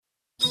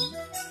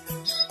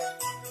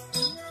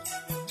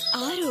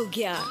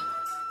ಆರೋಗ್ಯ,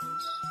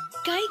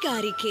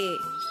 ಕೈಗಾರಿಕೆ,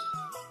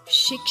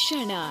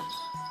 ಶಿಕ್ಷಣ,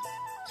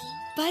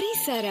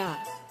 ಪರಿಸರ,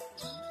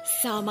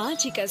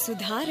 ಸಾಮಾಜಿಕ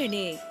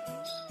ಸುಧಾರಣೆ,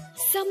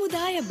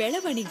 ಸಮುದಾಯ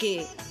ಬೆಳವಣಿಗೆ,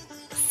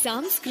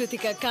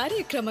 ಸಾಂಸ್ಕೃತಿಕ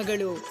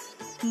ಕಾರ್ಯಕ್ರಮಗಳು,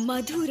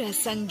 ಮಧುರ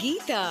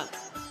ಸಂಗೀತ,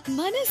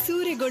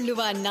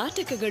 ಮನಸೂರೆಗೊಳ್ಳುವ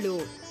ನಾಟಕಗಳು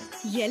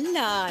ಎಲ್ಲ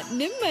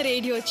ನಿಮ್ಮ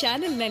ರೇಡಿಯೋ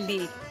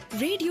ಚಾನೆಲ್ನಲ್ಲಿ.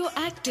 Radio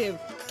active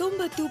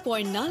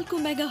 90.4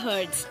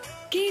 megahertz.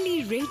 ಕೇಳಿ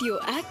ರೇಡಿಯೋ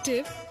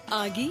ಆಕ್ಟಿವ್,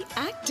 ಆಗಿ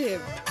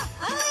ಆಕ್ಟಿವ್.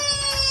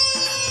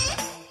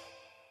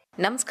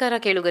 ನಮಸ್ಕಾರ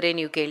ಕೇಳುಗರೆ,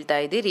 ನೀವು ಕೇಳ್ತಾ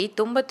ಇದ್ದೀರಿ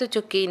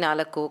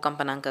 90.4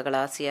 ಕಂಪನಾಂಕಗಳ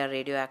ಸಿಆರ್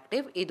ರೇಡಿಯೋ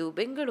ಆಕ್ಟಿವ್. ಇದು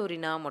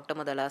ಬೆಂಗಳೂರಿನ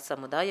ಮೊಟ್ಟಮೊದಲ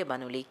ಸಮುದಾಯ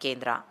ಬಾನುಲಿ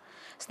ಕೇಂದ್ರ.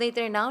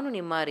 ಸ್ನೇಹಿತರೆ, ನಾನು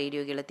ನಿಮ್ಮ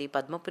ರೇಡಿಯೋ ಗೆಳತಿ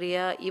ಪದ್ಮಪ್ರಿಯ.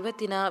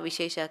 ಇವತ್ತಿನ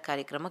ವಿಶೇಷ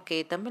ಕಾರ್ಯಕ್ರಮಕ್ಕೆ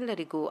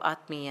ತಮ್ಮೆಲ್ಲರಿಗೂ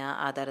ಆತ್ಮೀಯ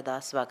ಆಧಾರದ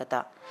ಸ್ವಾಗತ.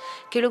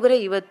 ಕೇಳುಗರೆ,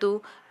 ಇವತ್ತು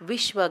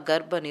ವಿಶ್ವ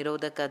ಗರ್ಭ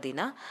ನಿರೋಧಕ ದಿನ.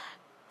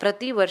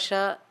 ಪ್ರತಿ ವರ್ಷ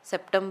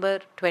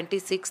ಸೆಪ್ಟೆಂಬರ್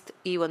 26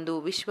 ಈ ಒಂದು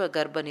ವಿಶ್ವ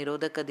ಗರ್ಭ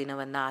ನಿರೋಧಕ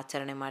ದಿನವನ್ನು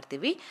ಆಚರಣೆ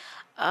ಮಾಡ್ತೀವಿ.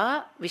 ಆ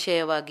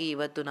ವಿಷಯವಾಗಿ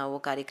ಇವತ್ತು ನಾವು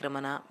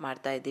ಕಾರ್ಯಕ್ರಮನ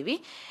ಮಾಡ್ತಾ ಇದ್ದೀವಿ.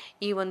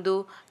 ಈ ಒಂದು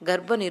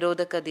ಗರ್ಭ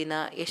ನಿರೋಧಕ ದಿನ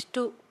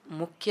ಎಷ್ಟು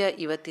ಮುಖ್ಯ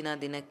ಇವತ್ತಿನ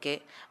ದಿನಕ್ಕೆ,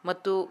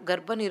 ಮತ್ತು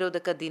ಗರ್ಭ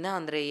ನಿರೋಧಕ ದಿನ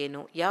ಅಂದರೆ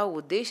ಏನು, ಯಾವ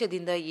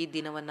ಉದ್ದೇಶದಿಂದ ಈ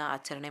ದಿನವನ್ನು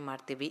ಆಚರಣೆ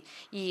ಮಾಡ್ತೀವಿ,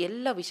 ಈ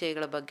ಎಲ್ಲ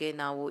ವಿಷಯಗಳ ಬಗ್ಗೆ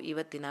ನಾವು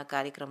ಇವತ್ತಿನ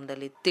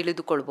ಕಾರ್ಯಕ್ರಮದಲ್ಲಿ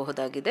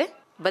ತಿಳಿದುಕೊಳ್ಳಬಹುದಾಗಿದೆ.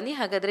 ಬನ್ನಿ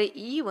ಹಾಗಾದರೆ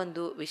ಈ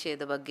ಒಂದು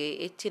ವಿಷಯದ ಬಗ್ಗೆ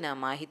ಹೆಚ್ಚಿನ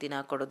ಮಾಹಿತಿನ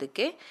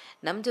ಕೊಡೋದಕ್ಕೆ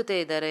ನಮ್ಮ ಜೊತೆ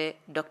ಇದ್ದಾರೆ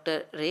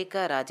ಡಾಕ್ಟರ್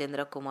ರೇಖಾ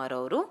ರಾಜೇಂದ್ರ ಕುಮಾರ್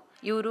ಅವರು.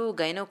 ಇವರು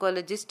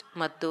ಗೈನೋಕಾಲಜಿಸ್ಟ್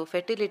ಮತ್ತು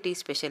ಫೆರ್ಟಿಲಿಟಿ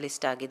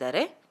ಸ್ಪೆಷಲಿಸ್ಟ್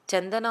ಆಗಿದ್ದಾರೆ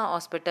ಚಂದನಾ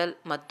ಹಾಸ್ಪಿಟಲ್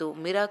ಮತ್ತು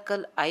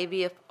ಮಿರಾಕಲ್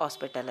IVF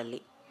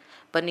ಹಾಸ್ಪಿಟಲಲ್ಲಿ.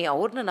 ಬನ್ನಿ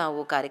ಅವ್ರನ್ನ ನಾವು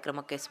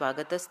ಕಾರ್ಯಕ್ರಮಕ್ಕೆ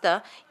ಸ್ವಾಗತಿಸ್ತಾ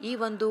ಈ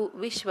ಒಂದು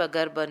ವಿಶ್ವ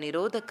ಗರ್ಭ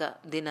ನಿರೋಧಕ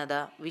ದಿನದ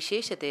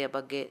ವಿಶೇಷತೆಯ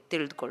ಬಗ್ಗೆ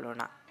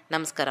ತಿಳಿದುಕೊಳ್ಳೋಣ.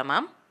 ನಮಸ್ಕಾರ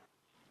ಮ್ಯಾಮ್.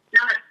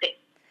 ನಮಸ್ತೆ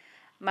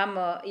ಮ್ಯಾಮ್,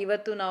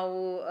 ಇವತ್ತು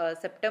ನಾವು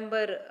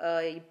ಸೆಪ್ಟೆಂಬರ್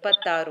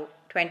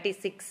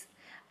 26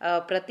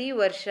 ಪ್ರತಿ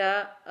ವರ್ಷ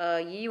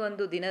ಈ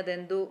ಒಂದು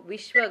ದಿನದಂದು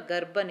ವಿಶ್ವ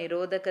ಗರ್ಭ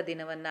ನಿರೋಧಕ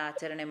ದಿನವನ್ನು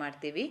ಆಚರಣೆ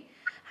ಮಾಡ್ತೀವಿ.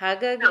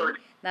 ಹಾಗಾಗಿ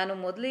ನಾನು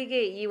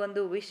ಮೊದಲಿಗೆ ಈ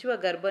ಒಂದು ವಿಶ್ವ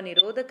ಗರ್ಭ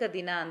ನಿರೋಧಕ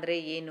ದಿನ ಅಂದರೆ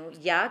ಏನು,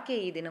 ಯಾಕೆ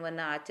ಈ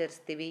ದಿನವನ್ನು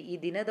ಆಚರಿಸ್ತೀವಿ, ಈ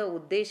ದಿನದ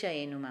ಉದ್ದೇಶ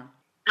ಏನು ಮ್ಯಾಮ್?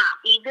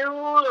 ಇದು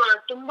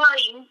ತುಂಬಾ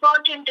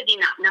ಇಂಪಾರ್ಟೆಂಟ್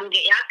ದಿನ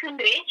ನಮ್ಗೆ.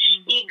 ಯಾಕಂದ್ರೆ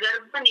ಈ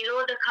ಗರ್ಭ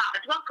ನಿರೋಧಕ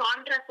ಅಥವಾ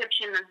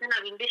ಕಾಂಟ್ರಾಸೆಪ್ಷನ್ ಅಂತ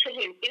ನಾವ್ ಇಂಗ್ಲಿಷ್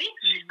ಅಲ್ಲಿ ಹೇಳ್ತೀವಿ,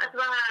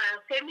 ಅಥವಾ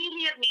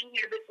ಫೆಮಿಲಿಯರ್ ನೇಮ್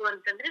ಹೇಳ್ಬೇಕು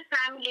ಅಂತಂದ್ರೆ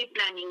ಫ್ಯಾಮಿಲಿ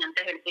ಪ್ಲಾನಿಂಗ್ ಅಂತ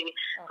ಹೇಳ್ತೀವಿ.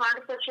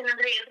 ಕಾಂಟ್ರಾಸೆಪ್ಷನ್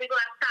ಅಂದ್ರೆ ಎಲ್ರಿಗೂ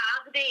ಅರ್ಥ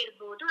ಆಗದೆ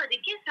ಇರ್ಬೋದು,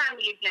 ಅದಕ್ಕೆ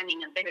ಫ್ಯಾಮಿಲಿ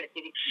ಪ್ಲಾನಿಂಗ್ ಅಂತ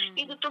ಹೇಳ್ತೀವಿ.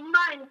 ಇದು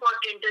ತುಂಬಾ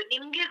ಇಂಪಾರ್ಟೆಂಟ್.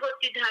 ನಿಮ್ಗೆ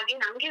ಗೊತ್ತಿದ್ದ ಹಾಗೆ,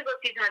 ನಮ್ಗೆ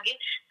ಗೊತ್ತಿದ್ದ ಹಾಗೆ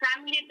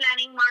ಫ್ಯಾಮಿಲಿ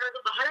ಪ್ಲಾನಿಂಗ್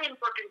ಮಾಡೋದು ಬಹಳ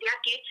ಇಂಪಾರ್ಟೆಂಟ್.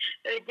 ಯಾಕೆ,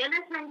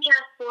 ಜನಸಂಖ್ಯಾ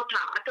ಸ್ಫೋಟ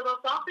ಅಥವಾ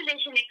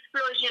ಪಾಪ್ಯುಲೇಷನ್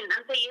ಎಕ್ಸ್ಪ್ಲೋಷನ್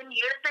ಅಂತ ಏನ್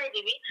ಹೇಳ್ತಾ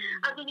ಇದೀವಿ,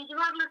 ಅದು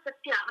ನಿಜವಾಗ್ಲೂ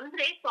ಸತ್ಯ.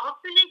 ಅಂದ್ರೆ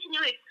ಪಾಪ್ಯುಲೇಷನ್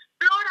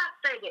ಎಕ್ಸ್ಪ್ಲೋರ್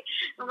ಆಗ್ತಾ ಇದೆ,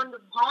 ಒಂದು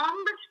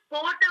ಬಾಂಬ್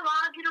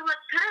ಸ್ಫೋಟವಾಗಿರುವ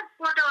ತರ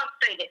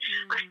ಸ್ಫೋಟವಾಗ್ತಾ ಇದೆ.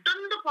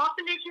 ಅಷ್ಟೊಂದು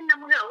ಪಾಪ್ಯುಲೇಷನ್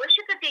ನಮಗೆ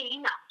ಅವಶ್ಯಕತೆ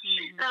ಇಲ್ಲ.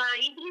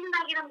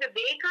 ಇದರಿಂದಾಗಿ ನಮ್ಗೆ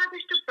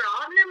ಬೇಕಾದಷ್ಟು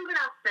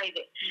ಪ್ರಾಬ್ಲಮ್ಗಳಾಗ್ತಾ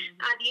ಇದೆ.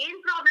 ಅದೇನ್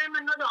ಪ್ರಾಬ್ಲಮ್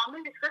ಅನ್ನೋದು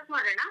ಆಮೇಲೆ ಡಿಸ್ಕಸ್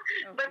ಮಾಡೋಣ.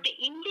 ಬಟ್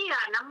ಇಂಡಿಯಾ,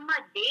 ನಮ್ಮ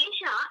ದೇಶ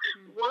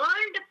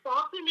ವರ್ಲ್ಡ್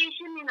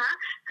ಪಾಪ್ಯುಲೇಷನ್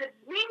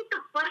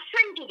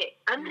 18% ಇದೆ.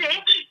 ಅಂದ್ರೆ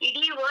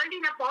ಇಡೀ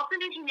ವರ್ಲ್ಡಿನ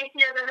ಪಾಪ್ಯುಲೇಷನ್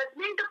ಎಷ್ಟಿದೆ,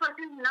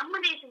 18% ನಮ್ಮ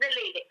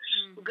ದೇಶದಲ್ಲೇ ಇದೆ.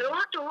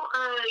 ಗ್ರೋತ್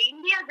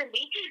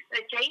ಇಂಡಿಯಾದಲ್ಲಿ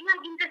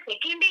ಚೈನಾಗಿಂತ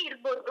ಸೆಕೆಂಡೇ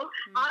ಇರ್ಬೋದು,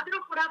 ಆದ್ರೂ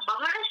ಕೂಡ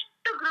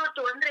ಬಹಳಷ್ಟು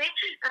ಗ್ರೋತ್. ಅಂದ್ರೆ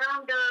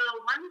ಅರೌಂಡ್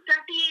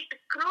 138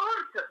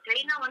 crores.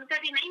 ಚೈನಾ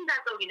 139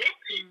 ದಾಟೋಗಿದೆ,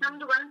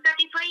 ನಮ್ದು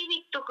 135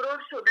 ಇತ್ತು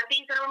crores. That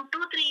is around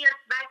 2-3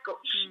 years back.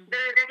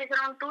 That is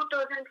around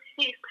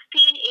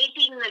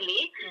 2016-18 ನಲ್ಲಿ,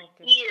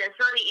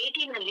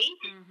 18 ನಲ್ಲಿ.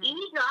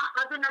 ಈಗ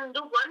ಅದು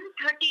ನಮ್ದು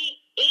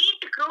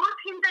 138 crores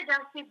ಗಿಂತ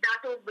ಜಾಸ್ತಿ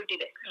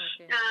ದಾಟೋಗ್ಬಿಟ್ಟಿದೆ.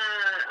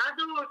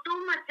 ಅದು ಟೂ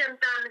ಮಚ್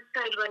ಅಂತ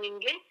ಅನಿಸ್ತಾ ಇಲ್ವಾ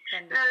ನಿಮ್ಗೆ?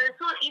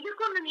 ಸೊ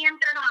ಇದಕ್ಕೊಂದು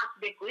ನಿಯಂತ್ರಣ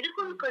ಹಾಕ್ಬೇಕು,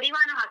 ಇದಕ್ಕೊಂದು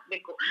ಕಡಿವಾಣ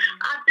ಹಾಕ್ಬೇಕು.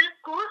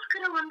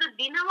 ಅದಕ್ಕೋಸ್ಕರ ಒಂದು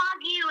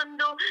ದಿನವಾಗಿ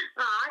ಒಂದು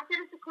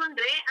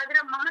ಆಚರಿಸಿಕೊಂಡ್ರೆ ಅದರ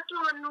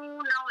ಮಹತ್ವವನ್ನು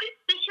ನಾವು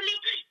ಎಸ್ಪೆಷಲಿ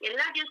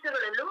ಎಲ್ಲಾ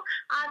ದಿವಸಗಳಲ್ಲೂ,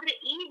 ಆದ್ರೆ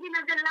ಈ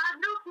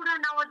ದಿನದಲ್ಲಾದ್ರೂ ಕೂಡ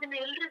ನಾವು ಅದನ್ನ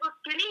ಎಲ್ರಿಗೂ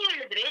ತಿಳಿ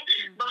ಹೇಳಿದ್ರೆ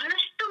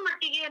ಬಹಳಷ್ಟು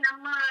ಮಟ್ಟಿಗೆ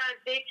ನಮ್ಮ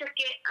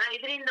ದೇಶಕ್ಕೆ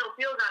ಇದರಿಂದ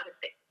ಉಪಯೋಗ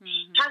ಆಗುತ್ತೆ.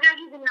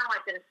 ಹಾಗಾಗಿ ಇದನ್ನ ನಾವು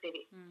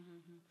ಆಚರಿಸ್ತೀವಿ.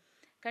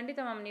 ಖಂಡಿತ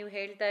ಮ್ಯಾಮ್, ನೀವು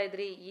ಹೇಳ್ತಾ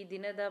ಇದ್ರಿ ಈ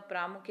ದಿನದ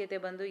ಪ್ರಾಮುಖ್ಯತೆ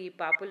ಬಂದು ಈ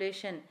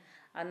ಪಾಪ್ಯುಲೇಷನ್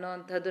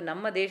ಅನ್ನೋವಂಥದ್ದು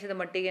ನಮ್ಮ ದೇಶದ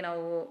ಮಟ್ಟಿಗೆ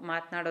ನಾವು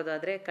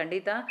ಮಾತನಾಡೋದಾದರೆ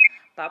ಖಂಡಿತ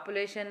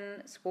ಪಾಪ್ಯುಲೇಷನ್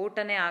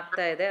ಸ್ಫೋಟನೆ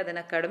ಆಗ್ತಾ ಇದೆ.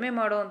 ಅದನ್ನು ಕಡಿಮೆ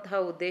ಮಾಡುವಂತಹ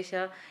ಉದ್ದೇಶ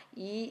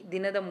ಈ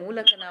ದಿನದ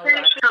ಮೂಲಕ ನಾವು.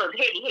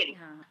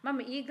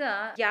 ಮ್ಯಾಮ್, ಈಗ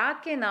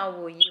ಯಾಕೆ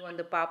ನಾವು ಈ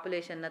ಒಂದು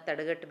ಪಾಪ್ಯುಲೇಷನ್ನ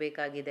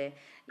ತಡೆಗಟ್ಟಬೇಕಾಗಿದೆ?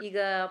 ಈಗ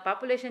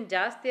ಪಾಪ್ಯುಲೇಷನ್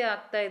ಜಾಸ್ತಿ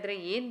ಆಗ್ತಾ ಇದ್ರೆ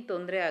ಏನು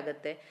ತೊಂದರೆ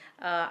ಆಗುತ್ತೆ?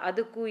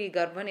 ಅದಕ್ಕೂ ಈ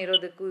ಗರ್ಭ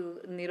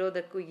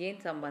ನಿರೋಧಕ್ಕೂ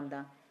ಏನು ಸಂಬಂಧ?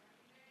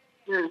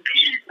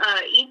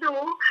 ಇದು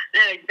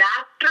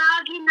ಡಾಕ್ಟರ್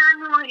ಆಗಿ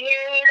ನಾನು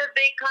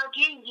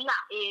ಹೇಳಬೇಕಾಗಿ ಇಲ್ಲ,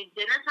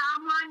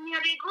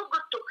 ಜನಸಾಮಾನ್ಯರಿಗೂ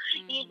ಗೊತ್ತು.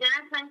 ಈ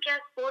ಜನಸಂಖ್ಯಾ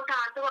ಸ್ಫೋಟ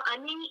ಅಥವಾ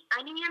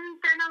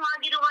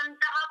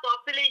ಅನಿಯಂತ್ರಣವಾಗಿರುವಂತಹ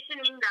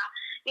ಪಾಪ್ಯುಲೇಷನ್ ಇಂದ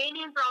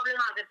ಏನೇನ್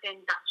ಪ್ರಾಬ್ಲಮ್ ಆಗುತ್ತೆ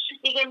ಅಂತ.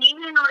 ಈಗ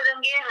ನೀವೇ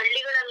ನೋಡಿದಂಗೆ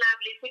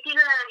ಹಳ್ಳಿಗಳಲ್ಲಾಗ್ಲಿ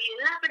ಸಿಟಿಗಳಾಗ್ಲಿ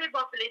ಎಲ್ಲಾ ಕಡೆ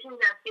ಪಾಪ್ಯುಲೇಷನ್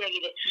ಜಾಸ್ತಿ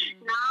ಆಗಿದೆ.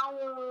 ನಾವು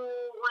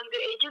ಒಂದು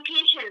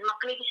ಎಜುಕೇಶನ್,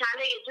 ಮಕ್ಕಳಿಗೆ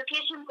ಶಾಲೆಗೆ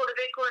ಎಜುಕೇಶನ್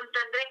ಕೊಡ್ಬೇಕು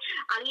ಅಂತಂದ್ರೆ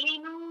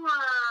ಅಲ್ಲಿನೂ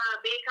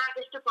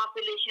ಬೇಕಾದಷ್ಟು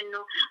ಪಾಪ್ಯುಲೇಷನ್.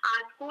 ಆ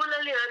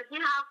ಸ್ಕೂಲಲ್ಲಿ ಅರ್ಜಿ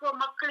ಹಾಕುವ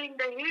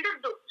ಮಕ್ಕಳಿಂದ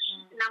ಹಿಡಿದು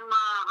ನಮ್ಮ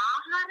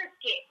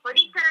ಆಹಾರಕ್ಕೆ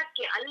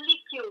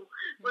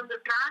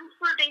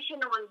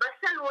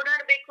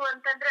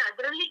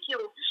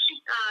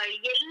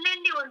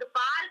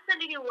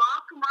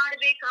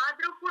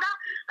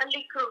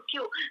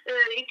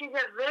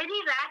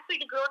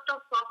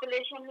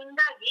ಪಾಪ್ಯುಲೇಷನ್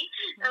ಇಂದಾಗಿ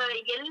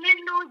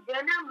ಎಲ್ಲೆಲ್ಲೂ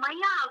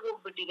ಜನಮಯ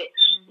ಆಗೋಗ್ಬಿಟ್ಟಿದೆ.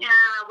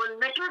 ಒಂದ್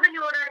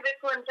ಮೆಟ್ರೋದಲ್ಲಿ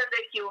ಓಡಾಡ್ಬೇಕು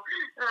ಅಂತಂದ್ರೆ ಕ್ಯೂ,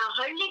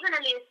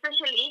 ಹಳ್ಳಿಗಳಲ್ಲಿ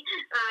ಎಸ್ಪೆಷಲಿ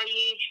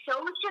ಈ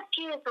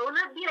ಶೌಚಕ್ಕೆ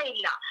ಸೌಲಭ್ಯ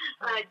ಇಲ್ಲ,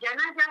 ಜನ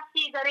ಜಾಸ್ತಿ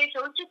ಇದ್ದಾರೆ,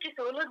 ಶೌಚಕ್ಕೆ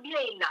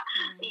ಸೌಲಭ್ಯ ಇಲ್ಲ.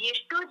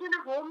 ಎಷ್ಟೋ ಜನ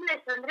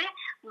ಹೋಮ್ಲೆಸ್ ಅಂದ್ರೆ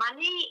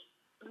ಮನೆ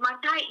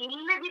ಮಠ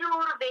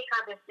ಇಲ್ಲದಿರುವವರು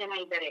ಬೇಕಾದಷ್ಟು ಜನ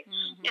ಇದ್ದಾರೆ,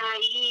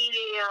 ಈ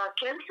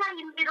ಕೆಲಸ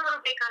ಇಲ್ದಿರೋರು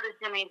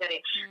ಬೇಕಾದಷ್ಟು ಜನ ಇದ್ದಾರೆ.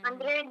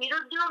 ಅಂದ್ರೆ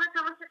ನಿರುದ್ಯೋಗ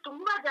ಸಮಸ್ಯೆ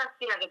ತುಂಬಾ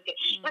ಜಾಸ್ತಿ ಆಗುತ್ತೆ.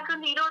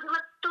 ಯಾಕಂದ್ರೆ ಇರೋದು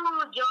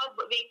 10 ಜಾಬ್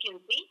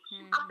ವೇಕೆನ್ಸಿ,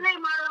 ಅಪ್ಲೈ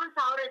ಮಾಡೋರು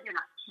 1000 ಜನ,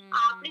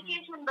 ಆ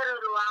ಅಪ್ಲಿಕೇಶನ್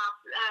ಬರೋರು,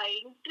 ಆ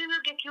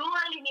ಇಂಟರ್ವ್ಯೂಗೆ ಕ್ಯೂ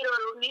ಅಲ್ಲಿ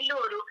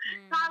ನಿಲ್ಲೋರು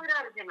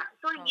ಸಾವಿರಾರು ಜನ.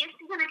 ಸೊ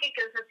ಎಷ್ಟು ಜನಕ್ಕೆ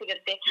ಕೆಲಸ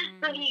ಸಿಗತ್ತೆ?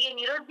 ಸೊ ಹೀಗೆ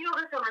ನಿರುದ್ಯೋಗ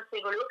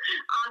ಸಮಸ್ಯೆಗಳು,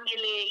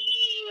 ಆಮೇಲೆ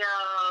ಈ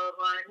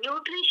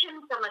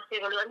ನ್ಯೂಟ್ರಿಷನ್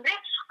ಸಮಸ್ಯೆಗಳು, ಅಂದ್ರೆ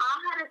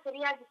ಆಹಾರ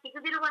ಸರಿಯಾಗಿ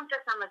ಸಿಗದಿರುವಂತ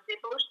ಸಮಸ್ಯೆ,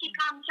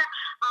 ಪೌಷ್ಟಿಕಾಂಶ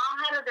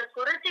ಆಹಾರದ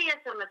ಕೊರತೆಯ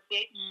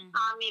ಸಮಸ್ಯೆ,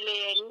 ಆಮೇಲೆ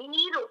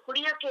ನೀರು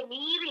ಕುಡಿಯೋಕೆ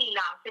ನೀರಿಲ್ಲ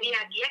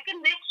ಸರಿಯಾಗಿ.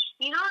 ಯಾಕಂದ್ರೆ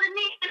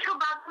ಇರೋದನ್ನೇ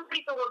ಭಾಗ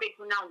ಮಾಡಿ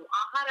ತಗೋಬೇಕು ನಾವು,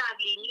 ಆಹಾರ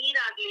ಆಗ್ಲಿ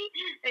ನೀರಾಗ್ಲಿ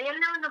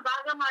ಎಲ್ಲವನ್ನು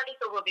ಭಾಗ ಮಾಡಿ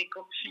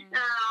ತಗೋಬೇಕು.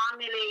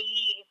 ಆಮೇಲೆ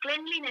ಈ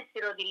ಕ್ಲೆನ್ಲಿನೆಸ್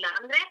ಇರೋದಿಲ್ಲ,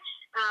 ಅಂದ್ರೆ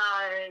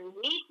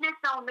ನೀಟ್ನೆಸ್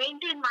ನಾವು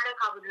ಮೇಂಟೈನ್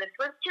ಮಾಡಕ್ ಆಗುದಿಲ್ಲ.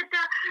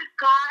 ಸ್ವಚ್ಛತಾ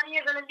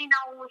ಕಾರ್ಯಗಳಲ್ಲಿ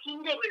ನಾವು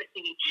ಹಿಂದೆ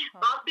ಬೀಳ್ತೀವಿ.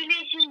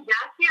 ಪಾಪ್ಯುಲೇಷನ್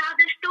ಜಾಸ್ತಿ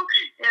ಆದಷ್ಟು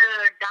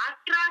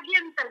ಡಾಕ್ಟರ್ ಆಗಿ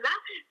ಅಂತಲ್ಲ,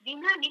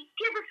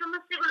 ದಿನನಿತ್ಯದ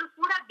ಸಮಸ್ಯೆಗಳು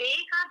ಕೂಡ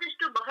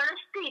ಬೇಕಾದಷ್ಟು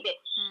ಬಹಳಷ್ಟು ಇದೆ.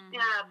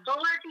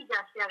 ಪವರ್ಟಿ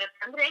ಜಾಸ್ತಿ ಆಗತ್ತೆ.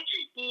 ಅಂದ್ರೆ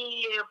ಈ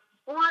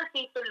ಪೂವರ್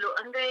ಪೀಪಲ್,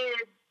 ಅಂದ್ರೆ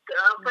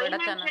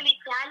ಫೈನಾನ್ಷಿಯಲಿ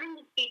ಚಾಲೆಂಜ್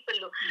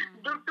ಪೀಪಲ್,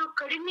 ದುಡ್ಡು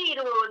ಕಡಿಮೆ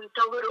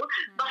ಇರುವಂತವರು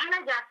ಬಹಳ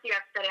ಜಾಸ್ತಿ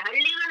ಆಗ್ತಾರೆ.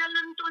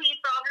 ಹಳ್ಳಿಗಳಲ್ಲಂತೂ ಈ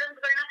ಪ್ರಾಬ್ಲಮ್ಸ್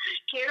ಗಳನ್ನ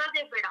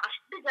ಕೇಳೋದೇ ಬೇಡ,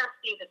 ಅಷ್ಟು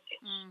ಜಾಸ್ತಿ ಇರುತ್ತೆ.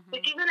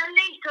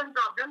 ಸಿಟಿಗಳಲ್ಲೇ ಇಷ್ಟೊಂದು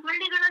ಪ್ರಾಬ್ಲಮ್,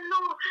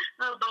 ಹಳ್ಳಿಗಳಲ್ಲೂ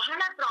ಬಹಳ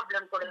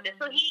ಪ್ರಾಬ್ಲಮ್ ಕೊಡುತ್ತೆ.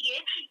 ಸೊ ಹೀಗೆ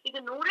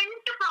ಇದು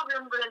 108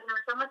 ಪ್ರಾಬ್ಲಮ್ಗಳನ್ನು,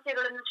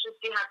 ಸಮಸ್ಯೆಗಳನ್ನು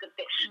ಸೃಷ್ಟಿ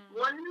ಹಾಕುತ್ತೆ.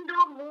 ಒಂದು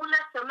ಮೂಲ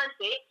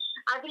ಸಮಸ್ಯೆ,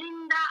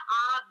 ಅದರಿಂದ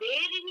ಆ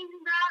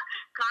ಬೇರಿನಿಂದ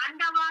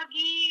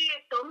ಕಾಂಡವಾಗಿ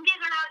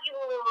ಟೊಂಗೆಗಳಾಗಿ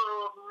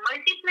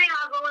ಮಲ್ಟಿಪ್ಲೈ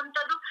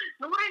ಆಗುವಂತದ್ದು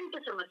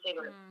 108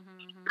 ಸಮಸ್ಯೆಗಳು.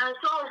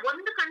 ಸೊ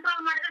ಒಂದು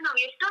ಕಂಟ್ರೋಲ್ ಮಾಡಿದ್ರೆ ನಾವು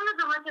ಎಷ್ಟೊಂದು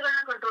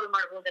ಸಮಸ್ಯೆಗಳನ್ನ ಕಂಟ್ರೋಲ್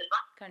ಮಾಡ್ಬೋದಲ್ವಾ?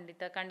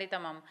 ಖಂಡಿತ ಖಂಡಿತ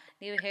ಮ್ಯಾಮ್.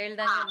 ನೀವು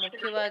ಹೇಳ್ದಂಗೆ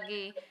ಮುಖ್ಯವಾಗಿ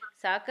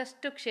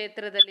ಸಾಕಷ್ಟು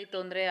ಕ್ಷೇತ್ರದಲ್ಲಿ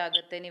ತೊಂದರೆ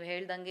ಆಗುತ್ತೆ. ನೀವು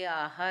ಹೇಳ್ದಂಗೆ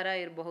ಆಹಾರ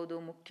ಇರಬಹುದು,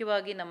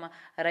 ಮುಖ್ಯವಾಗಿ ನಮ್ಮ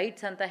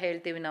ರೈಟ್ಸ್ ಅಂತ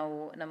ಹೇಳ್ತೀವಿ ನಾವು,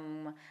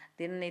 ನಮ್ಮ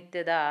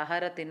ದಿನನಿತ್ಯದ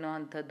ಆಹಾರ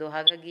ತಿನ್ನುವಂಥದ್ದು.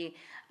 ಹಾಗಾಗಿ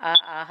ಆ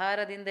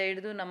ಆಹಾರದಿಂದ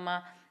ಹಿಡಿದು ನಮ್ಮ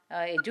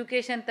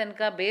ಎಜುಕೇಷನ್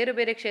ತನಕ ಬೇರೆ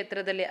ಬೇರೆ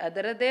ಕ್ಷೇತ್ರದಲ್ಲಿ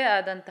ಅದರದ್ದೇ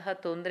ಆದಂತಹ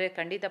ತೊಂದರೆ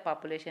ಖಂಡಿತ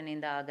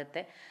ಪಾಪ್ಯುಲೇಷನಿಂದ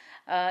ಆಗುತ್ತೆ.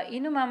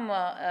 ಇನ್ನು ಮ್ಯಾಮ್,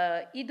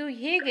 ಇದು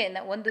ಹೇಗೆ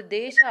ಒಂದು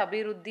ದೇಶ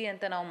ಅಭಿವೃದ್ಧಿ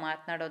ಅಂತ ನಾವು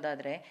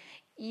ಮಾತನಾಡೋದಾದರೆ,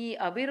 ಈ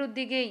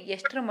ಅಭಿವೃದ್ಧಿಗೆ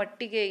ಎಷ್ಟರ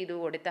ಮಟ್ಟಿಗೆ ಇದು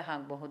ಹೊಡೆತ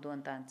ಆಗಬಹುದು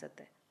ಅಂತ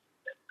ಅನ್ಸುತ್ತೆ?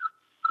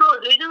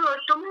 ಹೌದು, ಇದು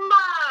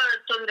ತುಂಬಾ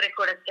ತೊಂದರೆ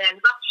ಕೊಡುತ್ತೆ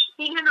ಅಲ್ವಾ?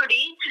 ಈಗ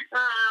ನೋಡಿ,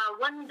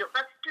 ಒಂದು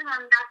ಫಸ್ಟ್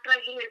ನಾನು ಡಾಕ್ಟರ್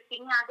ಆಗಿ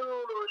ಹೇಳ್ತೀನಿ, ಅದು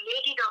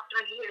ಲೇಡಿ ಡಾಕ್ಟರ್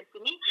ಆಗಿ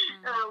ಹೇಳ್ತೀನಿ.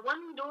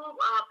 ಒಂದು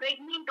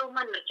ಪ್ರೆಗ್ನೆಂಟ್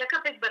ವುಮನ್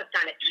ಚೆಕಪ್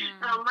ಬರ್ತಾಳೆ,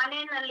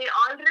 ಮನೆಯಲ್ಲಿ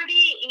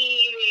ಆಲ್ರೆಡಿ ಈ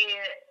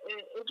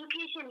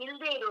ಎಜುಕೇಶನ್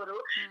ಇಲ್ಲದೆ ಇರೋರು,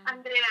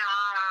 ಅಂದ್ರೆ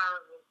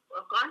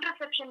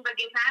ಕಾಂಟ್ರಸೆಪ್ಷನ್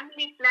ಬಗ್ಗೆ,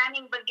 ಫ್ಯಾಮಿಲಿ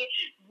ಪ್ಲಾನಿಂಗ್ ಬಗ್ಗೆ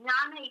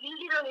ಜ್ಞಾನ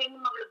ಇಲ್ದಿರೋ ಹೆಣ್ಣು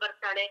ಮಗಳು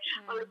ಬರ್ತಾಳೆ.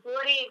 ಅವಳು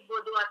ಕೋರೆ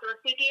ಇರ್ಬೋದು ಅಥವಾ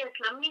ಸಿಟಿಯ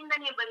ಸ್ಲಮ್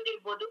ಇಂದಾನೇ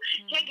ಬಂದಿರ್ಬೋದು,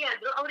 ಹೇಗೆ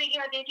ಆದ್ರೂ ಅವರಿಗೆ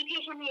ಅದು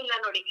ಎಜುಕೇಶನ್ ಇಲ್ಲ.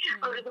 ನೋಡಿ,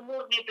 ಅವ್ರಿಗೆ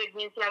 3ನೇ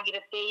ಪ್ರೆಗ್ನೆನ್ಸಿ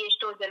ಆಗಿರುತ್ತೆ,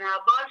 ಎಷ್ಟೋ ಸಲ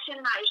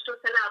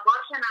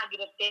ಅಬಾರ್ಷನ್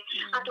ಆಗಿರುತ್ತೆ,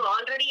 ಅಥವಾ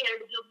ಆಲ್ರೆಡಿ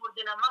 2-3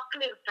 ಜನ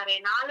ಮಕ್ಕಳು ಇರ್ತಾರೆ,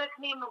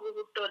 4ನೇ ಮಗು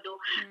ಹುಟ್ಟೋದು,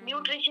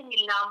 ನ್ಯೂಟ್ರಿಷನ್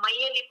ಇಲ್ಲ,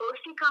 ಮೈಯಲ್ಲಿ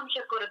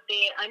ಪೌಷ್ಟಿಕಾಂಶ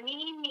ಕೊರತೆ,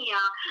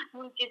 ಅನೀಮಿಯಾ,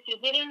 ಮುಂಚೆ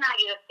ಸಿಜೇರಿಯನ್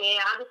ಆಗಿರುತ್ತೆ,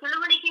 ಅದು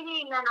ತಿಳುವಳಿಕೆನೇ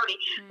ಇಲ್ಲ. ನೋಡಿ,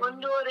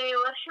 1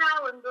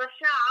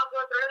 ವರ್ಷ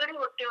ಆಗೋದ್ರೊಳಗಡೆ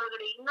ಹೊಟ್ಟೆ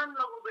ಒಳಗಡೆ ಇನ್ನೊಂದು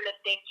ಮಗು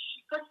ಬೀಳುತ್ತೆ.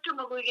 ಫಸ್ಟ್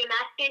ಮಗುವಿಗೆ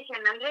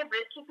ಲ್ಯಾಕ್ಟೇಷನ್ ಅಂದ್ರೆ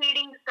ಬ್ರೆಸ್ಟ್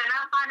ಫೀಡಿಂಗ್,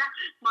 ಸ್ತನಪಾನ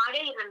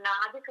ಮಾಡೇ ಇರಲ್ಲ,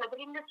 ಅದಕ್ಕೆ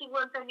ಅದರಿಂದ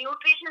ಸಿಗುವಂತ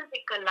ನ್ಯೂಟ್ರಿಷನ್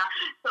ಸಿಕ್ಕಲ್ಲ.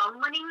 ಸೊ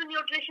ಅಮ್ಮನಿಗೂ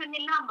ನ್ಯೂಟ್ರಿಷನ್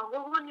ಇಲ್ಲ,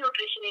 ಮಗುಗೂ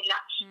ನ್ಯೂಟ್ರಿಷನ್ ಇಲ್ಲ.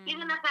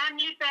 ಇದನ್ನ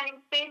ಫ್ಯಾಮಿಲಿ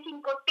ಪ್ಲಾನಿಂಗ್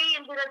ಸ್ಪೇಸಿಂಗ್ ಕೊಟ್ಟೆ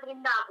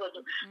ಎಂದಿರೋದ್ರಿಂದ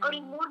ಆಗೋದು.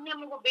 ಅವ್ರಿಗೆ 3ನೇ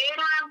ಮಗು ಬೇಡ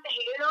ಅಂತ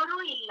ಹೇಳೋರು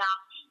ಇಲ್ಲ,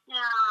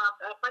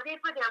 ಪದೇ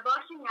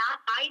ಅಬಾರ್ಷನ್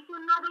ಯಾಕಾಯ್ತು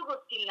ಅನ್ನೋದು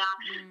ಗೊತ್ತಿಲ್ಲ.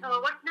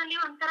 ಒಟ್ನಲ್ಲಿ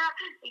ಒಂಥರ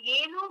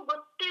ಏನೂ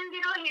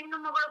ಗೊತ್ತಿಲ್ದಿರೋ ಹೆಣ್ಣು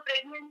ಮಗಳು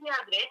ಪ್ರೆಗ್ನೆನ್ಸಿ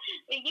ಆದ್ರೆ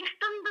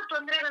ಎಷ್ಟೊಂದು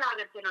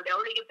ತೊಂದರೆಗಳಾಗತ್ತೆ ನೋಡಿ.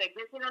 ಅವಳಿಗೆ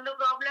ಪ್ರೆಗ್ನೆನ್ಸಿನಲ್ಲೂ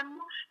problem,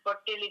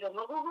 ಹೊಟ್ಟೆಲಿರೋ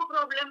ಮಗುಗೂ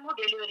problem,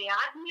 delivery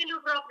ಆದ್ಮೇಲೂ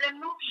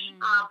problem,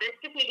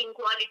 breast feeding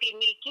quality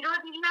milk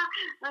ಇರೋದಿಲ್ಲ,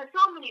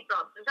 ಸೋ ಮೆನಿ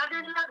ಪ್ರಾಬ್ಲಮ್ಸ್.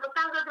 ಅದೆಲ್ಲ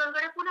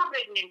ಗೊತ್ತಾಗೋದ್ರೊಳಗಡೆ ಪುನಃ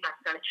ಪ್ರೆಗ್ನೆಂಟ್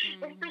ಆಗ್ತಾಳೆ.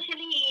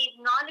 ಎಸ್ಪೆಷಲಿ ಈ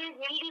ನಾಲೆಜ್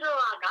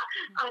ಎಲ್ದಿರೋವಾಗ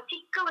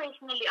ಚಿಕ್ಕ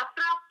ವಯಸ್ಸಿನಲ್ಲಿ,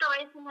 ಅಪ್ರಾಪ್ತ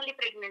ವಯಸ್ಸಿನಲ್ಲಿ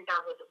ಪ್ರೆಗ್ನೆಂಟ್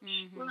ಆಗೋದು.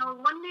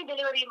 ಮೊನ್ನೆ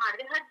ಡೆಲಿವರಿ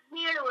ಮಾಡಿದೆ,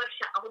 17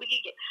 ವರ್ಷ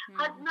ಹುಡುಗಿಗೆ,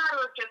 16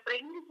 ವರ್ಷ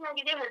ಪ್ರೆಗ್ನೆನ್ಸಿ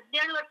ಆಗಿದೆ,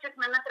 17 ವರ್ಷಕ್ಕೆ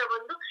ನನ್ನ ಹತ್ರ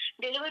ಬಂದು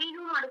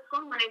ಡೆಲಿವರಿನೂ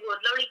ಮಾಡಿಸ್ಕೊಂಡ್ ಮನೆಗೆ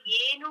ಹೋದ್ಲು. ಅವಳಿಗೆ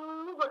ಏನೂ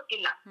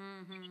ಗೊತ್ತಿಲ್ಲ,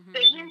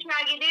 ಪ್ರೆಗ್ನೆನ್ಸಿ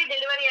ಆಗಿದೆ,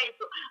 ಡೆಲಿವರಿ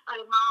ಆಯ್ತು.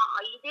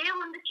 ಇದೇ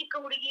ಒಂದು ಚಿಕ್ಕ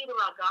ಹುಡುಗಿ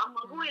ಇರುವಾಗ,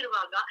 ಮಗು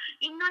ಇರುವಾಗ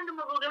ಇನ್ನೊಂದು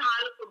ಮಗುಗೆ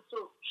ಹಾಲು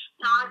ಕುಡ್ಸು,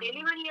 ಆ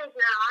ಡೆಲಿವರಿ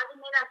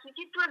ಆದ್ಮೇಲೆ ಆ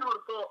ಶುಚಿತ್ವ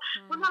ನೋಡ್ಕೋ,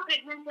 ಪುನಃ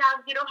ಪ್ರೆಗ್ನೆನ್ಸಿ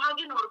ಆಗ್ದಿರೋ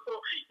ಹಾಗೆ ನೋಡ್ಕೋ,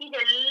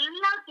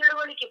 ಇದೆಲ್ಲ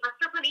ತಿಳುವಳಿಕೆ.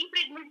 ಫಸ್ಟ್ ಆಫ್ ಆಲ್ ಈ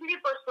ಪ್ರೆಗ್ನೆನ್ಸಿನೇ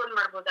ಪೋಸ್ಟ್ಪೋನ್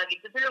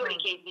ಮಾಡ್ಬೋದಾಗಿತ್ತು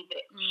ತಿಳುವಳಿಕೆ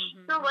ಇದ್ದಿದ್ರೆ.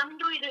 ಸೊ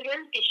ಒಂದು ಇದು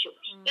ಹೆಲ್ತ್ ಇಶ್ಯೂ.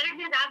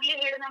 ಎರಡನೇದಾಗ್ಲೇ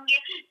ಹೇಳಿದಂಗೆ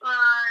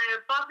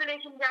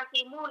ಪಾಪ್ಯುಲೇಷನ್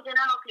ಜಾಸ್ತಿ, 3 ಜನ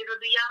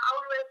ಮಕ್ಳಿರೋದು,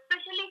 ಅವ್ರು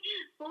ಎಸ್ಪೆಷಲಿ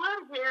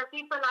ಪೂರ್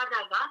ಪೀಪಲ್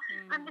ಆದಾಗ,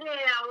 ಅಂದ್ರೆ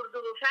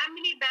ಅವ್ರದ್ದು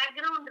ಫ್ಯಾಮಿಲಿ ಬ್ಯಾಕ್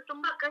ಗ್ರೌಂಡ್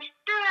ತುಂಬಾ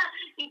ಕಷ್ಟ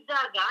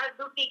ಇದ್ದಾಗ,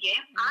 ದುಡ್ಡಿಗೆ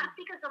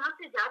ಆರ್ಥಿಕ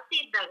ಸಮಸ್ಯೆ ಜಾಸ್ತಿ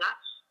ಇದ್ದಾಗ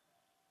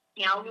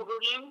ಯಾವ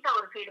ಮಗುಗೆ ಅಂತ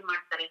ಅವ್ರು ಫೀಡ್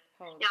ಮಾಡ್ತಾರೆ,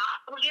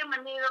 ಯಾವ್ಗೆ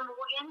ಮನೆ ಇರೋ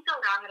ಮಗುಗೆ ಅಂತ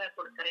ಅವ್ರು ಆಹಾರ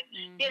ಕೊಡ್ತಾರೆ.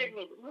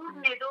 ಎರಡನೇದು.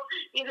 ಮೂರನೇದು,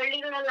 ಈ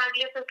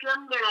ಹಳ್ಳಿಗಳಲ್ಲಾಗ್ಲಿ ಅಥವಾ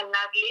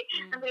ಸ್ಲಮ್ಗಳಲ್ಲಾಗ್ಲಿ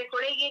ಅಂದ್ರೆ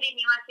ಕೊಳೆಗೇರಿ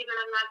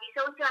ನಿವಾಸಿಗಳಲ್ಲಾಗ್ಲಿ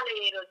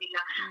ಶೌಚಾಲಯ ಇರೋದಿಲ್ಲ.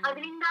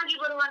 ಅದರಿಂದಾಗಿ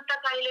ಬರುವಂತ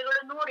ಕಾಯಿಲೆಗಳು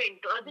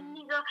 108.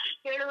 ಅದನ್ನೀಗ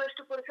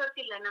ಹೇಳುವಷ್ಟು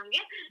ಪುರುಸೊತ್ತಿಲ್ಲ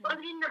ನಮ್ಗೆ.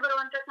 ಅದರಿಂದ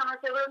ಬರುವಂತ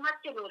ಸಮಸ್ಯೆಗಳು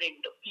ಮತ್ತೆ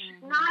 108.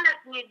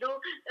 ನಾಲ್ಕನೇದು,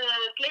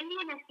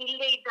 ಕ್ಲೆನ್ಲಿನೆಸ್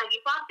ಇಲ್ಲದೆ ಇದ್ದಾಗಿ,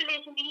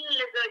 ಪಾಪ್ಯುಲೇಷನ್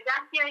ಇಲ್ಲ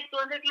ಜಾಸ್ತಿ ಆಯ್ತು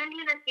ಅಂದ್ರೆ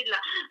ಕ್ಲೆನ್ಲಿನೆಸ್ ಇಲ್ಲ,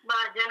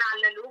 ಜನ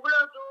ಅಲ್ಲಲ್ಲಿ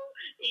ಉಗುಳೋದು,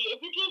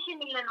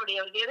 ಎಜುಕೇಶನ್ ಇಲ್ಲ ನೋಡಿ,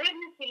 ಅವ್ರಿಗೆ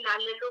ಅವೇರ್ನೆಸ್ ಇಲ್ಲ,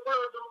 ಅಲ್ಲೆಲ್ಲಿ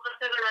ಉಗುಳೋದು,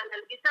 ಕಸಗಳಲ್ಲಿ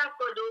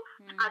ಬಿಸಾಕೋದು,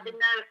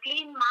 ಅದನ್ನ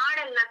ಕ್ಲೀನ್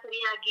ಮಾಡಲ್ಲ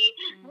ಸರಿಯಾಗಿ,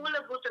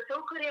 ಮೂಲಭೂತ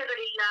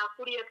ಸೌಕರ್ಯಗಳಿಲ್ಲ,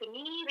 ಕುಡಿಯೋಕೆ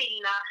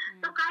ನೀರಿಲ್ಲ,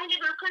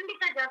 ಕಾಯಿಲೆಗಳು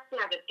ಖಂಡಿತ ಜಾಸ್ತಿ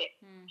ಆಗುತ್ತೆ.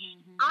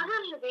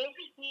 ಅದಲ್ಲದೆ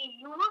ಈ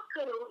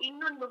ಯುವಕರು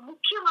ಇನ್ನೊಂದು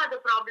ಮುಖ್ಯವಾದ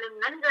ಪ್ರಾಬ್ಲಮ್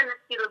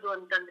ನನ್ಗನ್ನಿಸ್ತಿರೋದು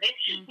ಅಂತಂದ್ರೆ,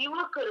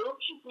 ಯುವಕರು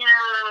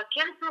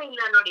ಕೆಲಸ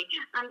ಇಲ್ಲ ನೋಡಿ,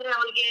 ಅಂದ್ರೆ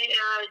ಅವ್ರಿಗೆ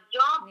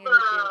ಜಾಬ್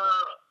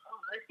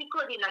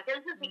ಸಿಕ್ಕೋದಿಲ್ಲ,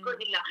 ಕೆಲಸ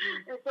ಸಿಕ್ಕೋದಿಲ್ಲ.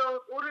 ಸೊ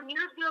ಅವರು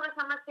ನಿರುದ್ಯೋಗ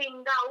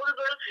ಸಮಸ್ಯೆಯಿಂದ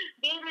ಅವರುಗಳು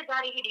ಬೇರೆ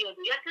ದಾರಿ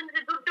ಹಿಡಿಯೋದು. ಯಾಕಂದ್ರೆ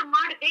ದುಡ್ಡು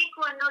ಮಾಡ್ಬೇಕು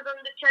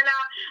ಅನ್ನೋದೊಂದು ಛಲ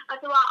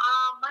ಅಥವಾ ಆ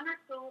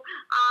ಮನಸ್ಸು,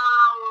 ಆ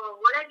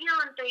ಒಳಗೆ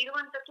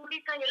ಇರುವಂತ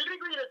ತುಡಿತ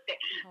ಎಲ್ರಿಗೂ ಇರುತ್ತೆ.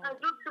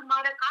 ದುಡ್ಡು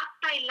ಮಾಡಕ್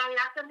ಆಗ್ತಾ ಇಲ್ಲ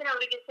ಯಾಕಂದ್ರೆ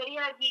ಅವರಿಗೆ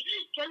ಸರಿಯಾಗಿ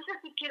ಕೆಲಸ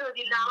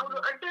ಸಿಕ್ಕಿರೋದಿಲ್ಲ, ಅವರು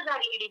ಅಡ್ಡ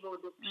ದಾರಿ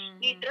ಹಿಡಿಬಹುದು,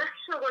 ಈ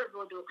ಡ್ರಗ್ಸ್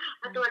ತಗೊಳ್ಬಹುದು,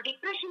 ಅಥವಾ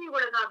ಡಿಪ್ರೆಷನ್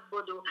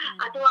ಒಳಗಾಗ್ಬೋದು,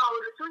 ಅಥವಾ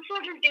ಅವರು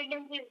ಸೂಸೈಡಲ್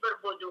ಟೆಂಡೆನ್ಸೀಸ್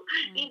ಬರ್ಬೋದು.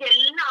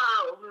 ಇದೆಲ್ಲ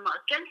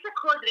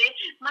ಕೆಲ್ಸಕ್ಕೆ ಹೋದ್ರೆ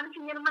ಮನಸ್ಸು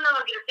ನಿರ್ಮಲವಾಗಿರುತ್ತೆ,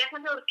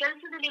 ಯಾಕಂದ್ರೆ ಅವ್ರ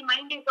ಕೆಲಸದಲ್ಲಿ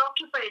ಮೈಂಡ್ ಇಸ್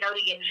ಆಕ್ಯುಪೈಡ್.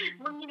 ಅವರಿಗೆ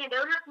ಮುಂದಿನ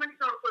ಡೆವಲಪ್ಮೆಂಟ್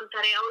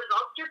ನೋಡ್ಕೊಂತಾರೆ, ಅವ್ರಿಗೆ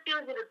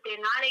ಆಬ್ಜೆಕ್ಟಿವ್ಸ್ ಇರುತ್ತೆ,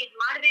 ನಾಳೆ ಇದ್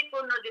ಮಾಡ್ಬೇಕು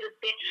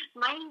ಅನ್ನೋದಿರುತ್ತೆ,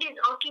 ಮೈಂಡ್ ಇಸ್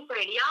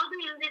ಆಕ್ಯುಪೈಡ್. ಯಾವ್ದು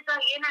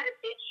ಇಲ್ದಿದ್ದಾಗ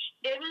ಏನಾಗುತ್ತೆ,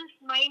 ಡೆವಿಲ್ಸ್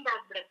ಮೈಂಡ್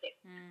ಆಗ್ಬಿಡುತ್ತೆ.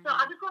 ಸೊ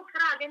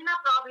ಅದಕ್ಕೋಸ್ಕರ ಅದೆಲ್ಲ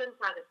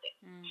ಪ್ರಾಬ್ಲಮ್ಸ್ ಆಗುತ್ತೆ.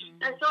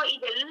 ಸೊ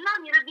ಇದೆಲ್ಲ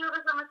ನಿರುದ್ಯೋಗ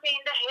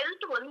ಸಮಸ್ಯೆಯಿಂದ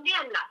ಹೆಲ್ತ್ ಒಂದೇ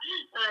ಅಲ್ಲ,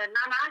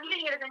 ನಾನು ಆಗ್ಲೇ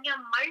ಹೇಳ್ದಂಗೆ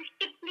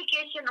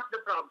ಮಲ್ಟಿಪ್ಲಿಕೇಶನ್ ಆಫ್ ದ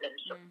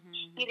ಪ್ರಾಬ್ಲಮ್ಸ್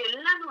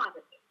ಇದೆಲ್ಲಾನು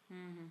ಆಗುತ್ತೆ.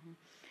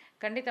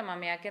 ಖಂಡಿತ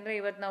ಮ್ಯಾಮ್. ಯಾಕೆಂದರೆ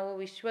ಇವತ್ತು ನಾವು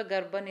ವಿಶ್ವ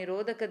ಗರ್ಭ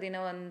ನಿರೋಧಕ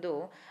ದಿನವಂದು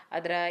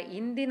ಅದರ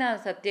ಇಂದಿನ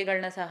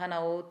ಸತ್ಯಗಳನ್ನ ಸಹ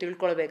ನಾವು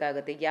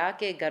ತಿಳ್ಕೊಳ್ಬೇಕಾಗತ್ತೆ.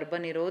 ಯಾಕೆ ಗರ್ಭ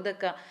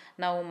ನಿರೋಧಕ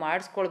ನಾವು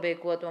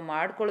ಮಾಡಿಸ್ಕೊಳ್ಬೇಕು ಅಥವಾ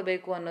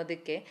ಮಾಡ್ಕೊಳ್ಬೇಕು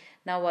ಅನ್ನೋದಕ್ಕೆ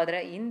ನಾವು ಅದರ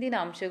ಇಂದಿನ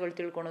ಅಂಶಗಳು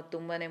ತಿಳ್ಕೊಳೋದು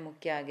ತುಂಬಾ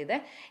ಮುಖ್ಯ ಆಗಿದೆ.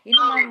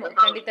 ಇನ್ನು ಮ್ಯಾಮ್,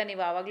 ಖಂಡಿತ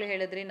ನೀವು ಆವಾಗಲೇ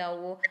ಹೇಳಿದ್ರಿ,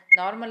 ನಾವು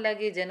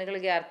ನಾರ್ಮಲ್ಲಾಗಿ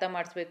ಜನಗಳಿಗೆ ಅರ್ಥ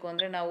ಮಾಡಿಸ್ಬೇಕು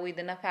ಅಂದರೆ ನಾವು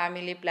ಇದನ್ನು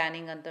ಫ್ಯಾಮಿಲಿ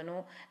ಪ್ಲ್ಯಾನಿಂಗ್ ಅಂತಲೂ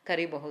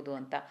ಕರಿಬಹುದು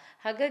ಅಂತ.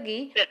 ಹಾಗಾಗಿ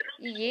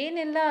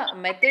ಏನೆಲ್ಲ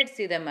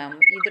ಮೆಥಡ್ಸ್ ಇದೆ ಮ್ಯಾಮ್,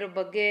 ಇದ್ರ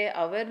ಬಗ್ಗೆ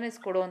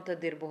ಅವೇರ್ನೆಸ್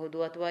ಕೊಡುವಂಥದ್ದು ಇರಬಹುದು,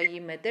 ಅಥವಾ ಈ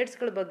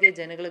ಮೆಥಡ್ಸ್ಗಳ ಬಗ್ಗೆ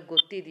ಜನಗಳಿಗೆ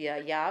ಗೊತ್ತಿದೆಯಾ?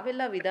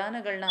 ಯಾವೆಲ್ಲ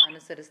ವಿಧಾನಗಳನ್ನ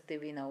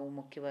ಅನುಸರಿಸ್ತೀವಿ ನಾವು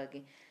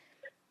ಮುಖ್ಯವಾಗಿ?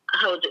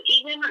 ಹೌದು,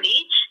 ಈಗ ನೋಡಿ,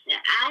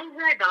 ಆಸ್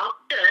ಅ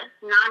ಡಾಕ್ಟರ್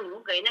ನಾನು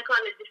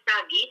ಗೈನಕಾಲಜಿಸ್ಟ್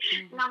ಆಗಿ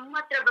ನಮ್ಮ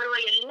ಹತ್ರ ಬರುವ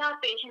ಎಲ್ಲಾ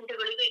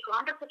ಪೇಷಂಟ್ಗಳಿಗೂ ಈ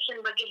ಕಾಂಟ್ರಸೆಪ್ಷನ್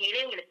ಬಗ್ಗೆ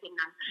ಹೇಳ್ತೀನಿ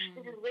ನಾನು.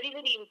 This is very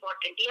very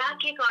important.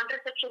 ಯಾಕೆ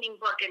ಕಾಂಟ್ರಸೆಪ್ಷನ್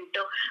ಇಂಪಾರ್ಟೆಂಟ್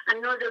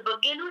ಅನ್ನೋದ್ರ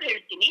ಬಗ್ಗೆನೂ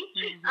ಹೇಳ್ತೀನಿ.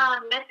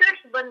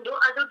 ಮೆಥಡ್ಸ್ ಬಂದು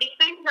ಅದು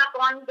ಡಿಪೆಂಡ್ಸ್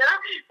ಅಪಾನ್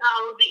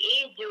ಅವ್ರದ್ದು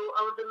ಏಜ್,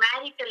 ಅವ್ರದ್ದು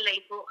ಮ್ಯಾರಿಟಲ್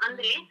ಲೈಫ್.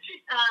 ಅಂದ್ರೆ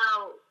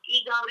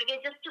ಈಗ ಅವರಿಗೆ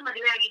ಜಸ್ಟ್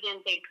ಮದುವೆ ಆಗಿದೆ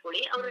ಅಂತ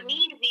ಇಟ್ಕೊಳ್ಳಿ, ಅವ್ರ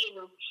ನೀಡ್ಸ್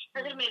ಏನು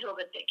ಅದ್ರ ಮೇಲೆ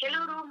ಹೋಗುತ್ತೆ.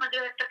 ಕೆಲವರು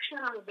ಮದುವೆ ತಕ್ಷಣ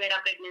ನಮ್ಗೆ ಬೇಡ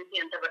ಪ್ರೆಗ್ನೆನ್ಸಿ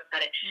ಅಂತ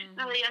ಬರ್ತಾರೆ.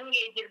 ಯಂಗ್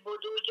ಏಜ್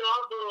ಇರ್ಬೋದು,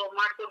 ಜಾಬ್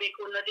ಮಾಡ್ಕೋಬೇಕು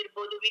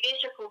ಅನ್ನೋದಿರ್ಬೋದು,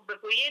 ವಿದೇಶಕ್ಕೆ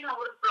ಹೋಗ್ಬೇಕು, ಏನು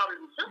ಅವ್ರದ್ದು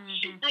ಪ್ರಾಬ್ಲಮ್ಸ್.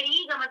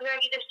 ಈಗ ಮದುವೆ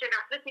ಆಗಿದೆ ಅಷ್ಟೇ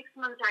ಡಾಕ್ಟರ್, 6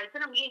 months ಆಯ್ತು,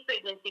 ನಮ್ಗೆ ಈ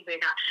ಪ್ರೆಗ್ನೆನ್ಸಿ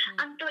ಬೇಡ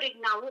ಅಂತವ್ರಿಗೆ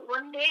ನಾವು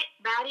ಒಂದೇ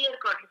ಬ್ಯಾರಿಯರ್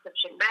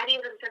ಕಾಂಟ್ರಸೆಪ್ಷನ್.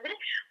 ಬ್ಯಾರಿಯರ್ ಅಂತಂದ್ರೆ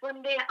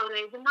ಒಂದೇ ಅವ್ರ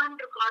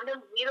ಯಜಮಾನ್ರು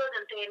ಕಾಂಡಮ್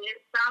ಇರೋದಂತ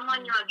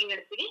ಸಾಮಾನ್ಯವಾಗಿ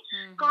ಹೇಳ್ತೀವಿ,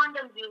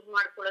 ಕಾಂಡಮ್ಸ್ ಯೂಸ್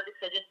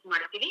ಮಾಡ್ಕೊಳ್ಳೋದಕ್ಕೆ ಸಜೆಸ್ಟ್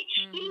ಮಾಡ್ತೀವಿ.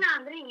 ಇಲ್ಲ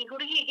ಅಂದ್ರೆ ಈ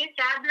ಹುಡುಗಿಗೆ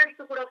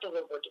ಟ್ಯಾಬ್ಲೆಟ್ಸ್ ಕೂಡ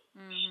ತಗೋಬಹುದು.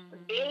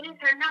 ಬೇರೆ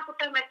ಸಣ್ಣ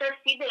ಪುಟ್ಟ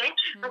ಮೆಥಡ್ಸ್ ಇದೆ,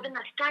 ಅದನ್ನ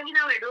ಅಷ್ಟಾಗಿ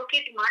ನಾವು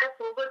ಅಡ್ವೊಕೇಟ್ ಮಾಡಕ್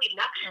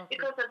ಹೋಗೋದಿಲ್ಲ,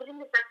 ಬಿಕಾಸ್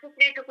ಅದರಿಂದ ಸಕ್ಸಸ್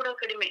ರೇಟ್ ಕೂಡ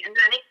ಕಡಿಮೆ,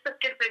 ಅಂದ್ರೆ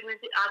ಅನ್ಎಕ್ಸ್ಪೆಕ್ಟೆಡ್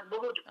ಪ್ರೆಗ್ನೆನ್ಸಿ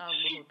ಆಗಬಹುದು.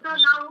 ಸೊ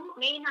ನಾವು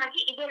ಮೇನ್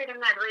ಆಗಿ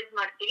ಇದೆರಡನ್ನ ಅಡ್ವೈಸ್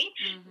ಮಾಡ್ತೀವಿ.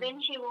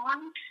 When she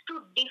wants to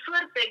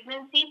differ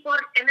pregnancy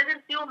for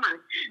another few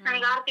months,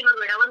 ನನಗೆ 6 ತಿಂಗಳು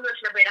ಬೇಡ, 1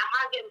 ವರ್ಷ ಬೇಡ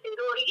ಹಾಗೆ ಅಂತ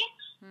ಇರೋರಿಗೆ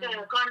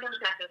ಕಾಂಡಮ್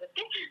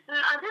ಸಾಕಾಗುತ್ತೆ.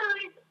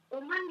 ಅದರ್ವೈಸ್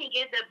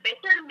womanಗೆ the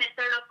better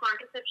method of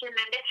contraception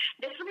and a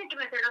definite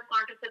method of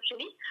contraception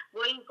is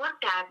going for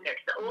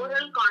tablets,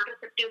 oral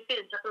contraceptive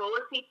pills ಅಥವಾ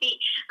OCP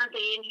ಅಂತ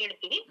ಏನ್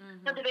ಹೇಳ್ತೀವಿ,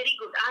 ಅದು ವೆರಿ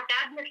ಗುಡ್. ಆ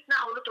ಟ್ಯಾಬ್ಲೆಟ್ಸ್ ನ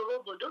ಅವರು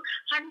ತಗೋಬಹುದು,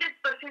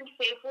 100%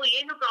 ಸೇಫ್,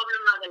 ಏನು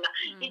ಪ್ರಾಬ್ಲಮ್ ಆಗಲ್ಲ.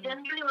 ಈ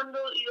ಜನರಲ್ಲಿ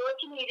ಒಂದು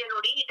ಯೋಚನೆ ಇದೆ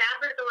ನೋಡಿ, ಈ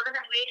ಟ್ಯಾಬ್ಲೆಟ್ ತಗೊಂಡ್ರೆ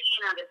ನಮ್ಗೆ ವೇಟ್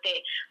ಗೇನ್ ಆಗುತ್ತೆ,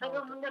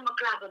 ಅದು ಮುಂದೆ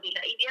ಮಕ್ಕಳಾಗೋದಿಲ್ಲ.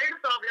 ಇದೆರಡು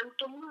ಪ್ರಾಬ್ಲಮ್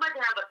ತುಂಬಾ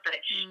ಜನ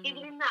ಬರ್ತಾರೆ,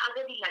 ಇದರಿಂದ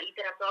ಆಗೋದಿಲ್ಲ ಈ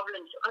ತರ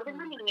ಪ್ರಾಬ್ಲಮ್ಸ್.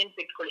 ಅದನ್ನ ನೀವು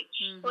ನೆನ್ಪಿಟ್ಕೊಳ್ಳಿ.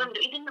 ಒಂದು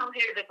ಇದನ್ನ ನಾವು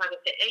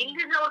ಹೇಳ್ಬೇಕಾಗುತ್ತೆ,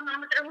 ಇಲ್ಲಿಂದ ಅವ್ರು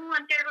ನಮ್ಮ ಹತ್ರ ಹೂ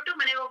ಅಂತ ಹೇಳ್ಬಿಟ್ಟು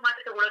ಮನೆಗೆ ಹೋಗಿ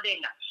ಮಾತ್ರ ತಗೊಳ್ಳೋದೇ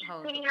ಇಲ್ಲ.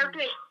 So you have to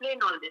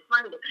explain all this.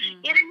 ಒಂದು.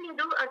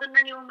 ಎರಡನೇದು, ಅದನ್ನ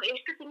ನೀವು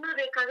ಎಷ್ಟು ತಿಂಗಳು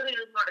ಬೇಕಾದ್ರೂ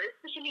ಯೂಸ್ ಮಾಡೋದು,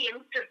 ಎಸ್ಪೆಷಲಿ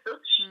ಯಂಗ್ಸ್ಟರ್ಸ್,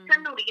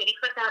 ಸಣ್ಣ ಹುಡುಗಿಯರು,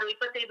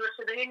 26-25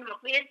 ವರ್ಷದ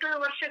ಹೆಣ್ಮಕ್ಳು ಎಷ್ಟು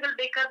ವರ್ಷಗಳು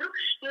ಬೇಕಾದ್ರೂ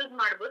ಯೂಸ್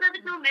ಮಾಡ್ಬೋದು.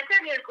 ಅದಕ್ಕೆ ನಾವು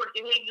ಮೆಥಡ್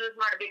ಹೇಳ್ಕೊಡ್ತೀವಿ, ಹೇಗೆ ಯೂಸ್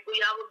ಮಾಡ್ಬೇಕು,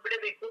 ಯಾವಾಗ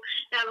ಬಿಡಬೇಕು,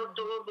 ಯಾವಾಗ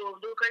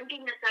ತಗೋಬಹುದು,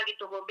 ಕಂಟಿನ್ಯೂಸ್ ಆಗಿ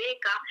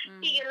ತಗೋಬೇಕಾ,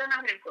 ಹೀಗೆಲ್ಲ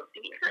ನಾವು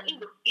ಹೇಳ್ಕೊಡ್ತೀವಿ. ಸೊ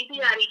ಇದು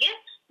ಯಾರಿಗೆ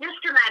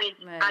ಜಸ್ಟ್ ಮ್ಯಾರೇಜ್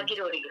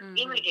ಆಗಿರೋರಿಗೆ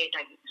ಇಮಿಡಿಯೇಟ್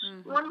ಆಗಿ.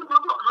 ಒಂದು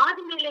ಮಗು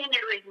ಆದ್ಮೇಲೆ ಏನ್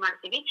ಅಡ್ವೈಸ್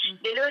ಮಾಡ್ತೀವಿ,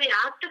 ಡೆಲಿವರಿ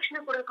ಆದ ತಕ್ಷಣ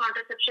ಕೂಡ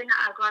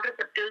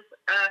ಕಾಂಟ್ರಸೆಪ್ಟಿವ್ಸ್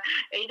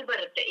ಇದು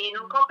ಬರುತ್ತೆ, ಏನು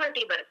ಕಾಪರ್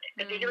ಟೀ ಬರುತ್ತೆ,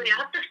 ಡೆಲಿವರಿ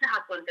ಆದ ತಕ್ಷಣ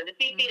ಹಾಕುವಂತದ್ದು,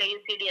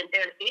 PPIUCD ಅಂತ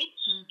ಹೇಳ್ತೀವಿ,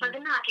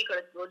 ಅದನ್ನ ಹಾಕಿ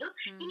ಕಳಿಸ್ಬೋದು.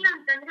 ಇಲ್ಲ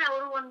ಅಂತಂದ್ರೆ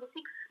ಅವರು ಒಂದು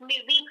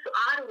 6 weeks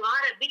 6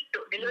 ವಾರ ಬಿಟ್ಟು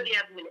ಡೆಲಿವರಿ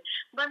ಆದ್ಮೇಲೆ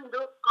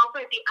ಬಂದು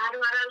ಕಾಪರ್ ಟೀ,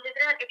 6 ವಾರ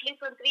ಅಲ್ಲದಿದ್ರೆ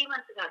ಅಟ್ಲೀಸ್ಟ್ ಒಂದು 3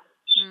 months ಆದ್ರು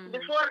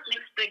ಬಿಫೋರ್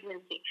ನೆಕ್ಸ್ಟ್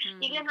ಪ್ರೆಗ್ನೆನ್ಸಿ.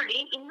 ಈಗ ನೋಡಿ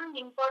ಇನ್ನೊಂದು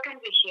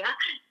ಇಂಪಾರ್ಟೆಂಟ್ ವಿಷಯ,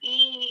 ಈ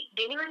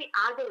ಡೆಲಿವರಿ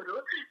ಆದವರು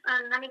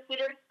ನನಗೆ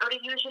ಪೀರಿಯಡ್ಸ್,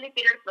 ಅವ್ರಿಗೆ ಯೂಶಲಿ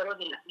ಪೀರಿಯಡ್ಸ್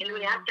ಬರೋದಿಲ್ಲ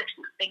ಡೆಲಿವರಿ ಆದ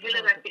ತಕ್ಷಣ,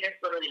 ರೆಗ್ಯುಲರ್ ಆಗಿ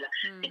ಪೀರಿಯಡ್ಸ್ ಬರೋದಿಲ್ಲ.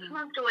 6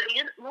 months to 1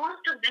 year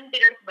most of them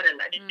periods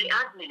ಬರಲ್ಲ ಡೆಲಿವರಿ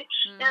ಆದ್ಮೇಲೆ.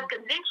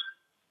 ಯಾಕಂದ್ರೆ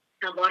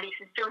ಬಾಡಿ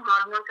ಸಿಸ್ಟಮ್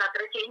ಹಾರ್ಮೋನ್ಸ್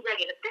ಆತರ ಚೇಂಜ್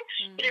ಆಗಿರುತ್ತೆ,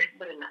 ಪೀರಿಯಡ್ಸ್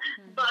ಬರಲ್ಲ.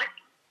 But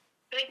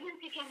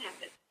pregnancy can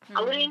happen.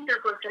 ಅವ್ರೇನ್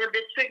ತಿಳ್ಕೊಳ್ತಾರೆ,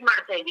 ಬ್ರೆಸ್ಟ್ ಫೀಡ್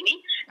ಮಾಡ್ತಾ ಇದೀನಿ,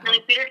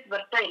 ನನಗೆ ಪೀರಿಯಡ್ಸ್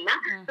ಬರ್ತಾ ಇಲ್ಲ,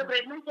 ಸೊ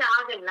ಪ್ರೆಗ್ನೆನ್ಸಿ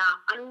ಆಗಲ್ಲ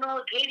ಅನ್ನೋ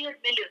ಧೈರ್ಯದ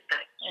ಮೇಲೆ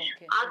ಇರ್ತಾರೆ.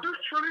 ಅದು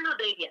ಸುಳ್ಳು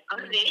ಧೈರ್ಯ.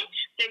 ಅಂದ್ರೆ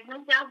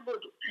ಪ್ರೆಗ್ನೆನ್ಸಿ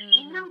ಆಗ್ಬೋದು.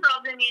 ಇನ್ನೊಂದು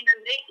ಪ್ರಾಬ್ಲಮ್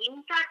ಏನಂದ್ರೆ,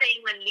 ಇಂಥ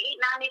ಟೈಮ್ ಅಲ್ಲಿ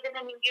ನಾನು ಇದನ್ನ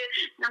ನಿಮ್ಗೆ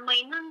ನಮ್ಮ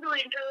ಇನ್ನೊಂದು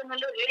ಇಂಟರ್ವ್ಯೂ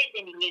ನಲ್ಲೂ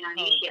ಹೇಳಿದ್ದೆ ನಿಮ್ಗೆ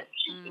ನಾನು ಈ ವಿಷಯ.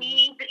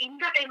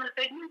 ಇಂಥ ಟೈಮ್ ಅಲ್ಲಿ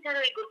ಪ್ರೆಗ್ನೆನ್ಸಿ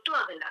ಆದ್ರೆ ಗೊತ್ತೂ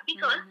ಆಗಲ್ಲ.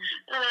 ಬಿಕಾಸ್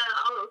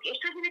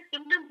ಎಷ್ಟೋ ಜನಕ್ಕೆ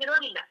ಸಿಂಪ್ಟಮ್ಸ್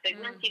ಇರೋದಿಲ್ಲ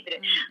ಪ್ರೆಗ್ನೆನ್ಸಿ ಇದ್ರೆ.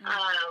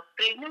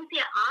 ಪ್ರೆಗ್ನೆನ್ಸಿ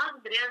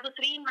ಆಗಿದ್ರೆ ಅದು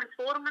 3 months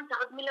 4 months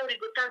ಆದ್ಮೇಲೆ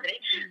ಅವ್ರಿಗೆ ಗೊತ್ತಾದ್ರೆ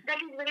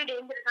ದಟ್ ಈಸ್ ವೆರಿ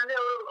ಡೇಂಜರಸ್. ಅಂದ್ರೆ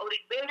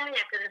ಅವ್ರಿಗೆ ಬೇಡ,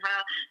 ಯಾಕಂದ್ರೆ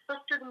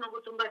ಫಸ್ಟ್ ಮಗು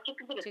ತುಂಬಾ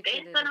ಚಿಕ್ಕದಿರುತ್ತೆ,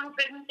 ಸೊ ನಮ್ಗೆ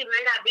ಪ್ರೆಗ್ನೆನ್ಸಿ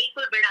ಬೇಡ,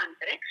 ಬಿಲ್ಕುಲ್ ಬೇಡ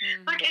ಅಂತಾರೆ.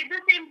 But at the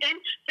same time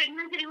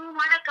pregnancy remove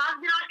ಮಾಡಕ್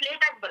ಆಗದಿರೋ ಅಷ್ಟು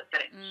ಲೇಟ್ ಆಗಿ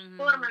ಬರ್ತಾರೆ,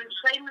 4 months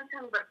 5 months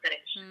ಹಂಗ್ ಬರ್ತಾರೆ.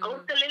 ಅವ್ರ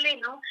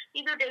ತಲೆಯಲ್ಲೇನು,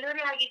 ಇದು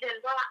ಡೆಲಿವರಿ ಆಗಿದೆ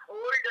ಅಲ್ವಾ,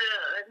 ಓಲ್ಡ್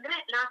ಅಂದ್ರೆ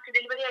ಲಾಸ್ಟ್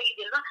ಡೆಲಿವರಿ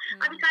ಆಗಿದೆ ಅಲ್ವಾ,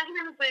 ಅದಕ್ಕಾಗಿ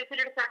ನನಗೆ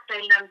ಪೀರಿಯಡ್ಸ್ ಆಗ್ತಾ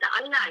ಇಲ್ಲ ಅಂತ.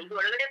 ಅಲ್ಲ, ಇದು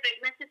ಒಳಗಡೆ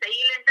ಪ್ರೆಗ್ನೆನ್ಸಿ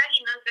ಸೈಲೆಂಟ್ ಆಗಿ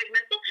ಇನ್ನೊಂದು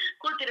ಪ್ರೆಗ್ನೆನ್ಸಿ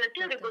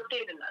ಕೂತಿರುತ್ತೆ, ಅವ್ರಿಗೆ ಗೊತ್ತೇ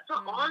ಇರಲ್ಲ. So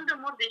all the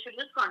more they should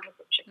use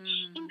contraception.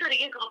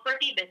 ಇಂಥವರಿಗೆ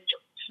ಕಾಪರ್ಟಿ best.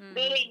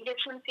 ಬೇರೆ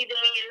ಇಂಜೆಕ್ಷನ್ಸ್ ಇದೆ,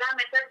 ಎಲ್ಲಾ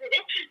ಮೆಥಡ್ಸ್ ಇದೆ,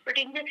 ಬಟ್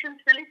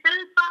ಇಂಜೆಕ್ಷನ್ಸ್ ನಲ್ಲಿ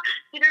ಸ್ವಲ್ಪ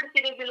ಪೀರಿಯಡ್ಸ್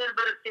ಇರೆಗ್ಯುಲರ್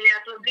ಬರುತ್ತೆ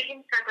ಅಥವಾ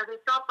ಬ್ಲೀಡಿಂಗ್ ಸ್ಟಾರ್ಟ್ ಆದ್ರೆ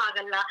ಸ್ಟಾಪ್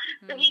ಆಗಲ್ಲ.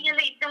 ಸೊ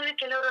ಹೀಗೆಲ್ಲ ಇದ್ದಾಗ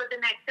ಕೆಲವರು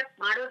ಅದನ್ನ ಅಕ್ಸೆಪ್ಟ್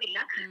ಮಾಡೋದಿಲ್ಲ.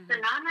 ಸೊ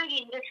ನಾನಾಗಿ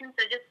ಇಂಜೆಕ್ಷನ್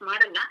ಸಜೆಸ್ಟ್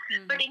ಮಾಡಲ್ಲ,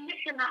 but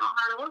injection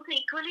also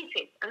equally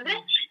safe. ಅಂದ್ರೆ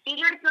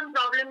ಪೀರಿಯಡ್ಸ್ ಒಂದು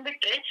ಪ್ರಾಬ್ಲಮ್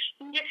ಬಿಟ್ರೆ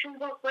ಇಂಜೆಕ್ಷನ್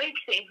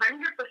ಕ್ವೈಟ್ ಸೇಫ್.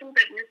 100%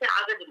 ಪ್ರೆಗ್ನೆನ್ಸಿ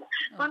ಆಗೋದಿಲ್ಲ.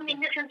 ಒಂದು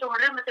ಇಂಜೆಕ್ಷನ್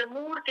ತಗೊಂಡ್ರೆ ಮತ್ತೆ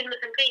 3 ತಿಂಗಳ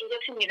ತನಕ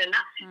ಇಂಜೆಕ್ಷನ್ ಇರಲ್ಲ.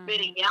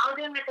 ಬೇರೆ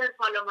ಯಾವುದೇ ಮೆಥಡ್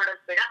ಫಾಲೋ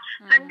ಮಾಡೋದು ಬೇಡ,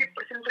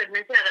 100%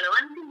 ಪ್ರೆಗ್ನೆನ್ಸಿ ಆಗಲ್ಲ.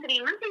 1 in 3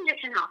 months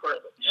ಇಂಜೆಕ್ಷನ್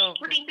ಹಾಕೊಳ್ಳೋದು.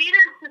 ಬಟ್ ಈ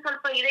ಪೀರಿಯಡ್ಸ್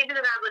ಸ್ವಲ್ಪ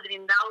ಇರೆಗ್ಯುಲರ್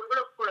ಆಗೋದ್ರಿಂದ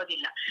ಅವ್ರುಗಳು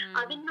ಒಪ್ಕೊಳ್ಳೋದಿಲ್ಲ.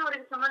 ಅದನ್ನ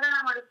ಅವ್ರಿಗೆ ಸಮಾಧಾನ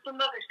ಮಾಡೋದು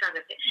ತುಂಬಾ ಕಷ್ಟ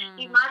ಆಗುತ್ತೆ.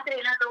 ಈ ಮಾತ್ರೆ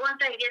ಏನೋ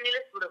ತಗೊಂತ ಇದೆಯಾ,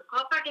 ನಿಲ್ಲಿಸ್ಬಿಡು,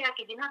 ಕಾಪಾಟಿ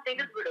ಹಾಕಿದಿನ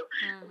ತೆಗೆದ್ಬಿಡು.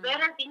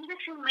 ಬೇರೆ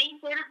ಇಂಜೆಕ್ಷನ್ ಮೈ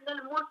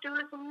ಸೇರಿದ್ಮೇಲೆ 3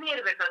 ತಿಂಗಳು ಸುಮ್ಮನೆ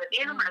ಇರ್ಬೇಕಾಗತ್ತೆ,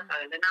 ಏನು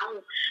ಮಾಡಕ್ಕಾಗಲ್ಲ. ನಾವು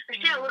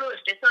ಅಷ್ಟೇ, ಅವರು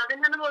ಅಷ್ಟೇ. ಸೊ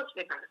ಅದನ್ನ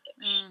ಅನುಭವಿಸ್ಬೇಕಾಗತ್ತೆ.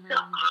 ಸೊ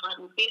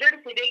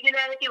ಪೀರಿಯಡ್ಸ್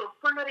ಇರೆಗ್ಯುಲಾರಿಟಿ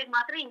ಒಪ್ಕೊಂಡವ್ರಿಗೆ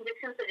ಮಾತ್ರ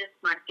ಇಂಜೆಕ್ಷನ್ ಸಜೆಸ್ಟ್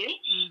ಮಾಡ್ತೀವಿ.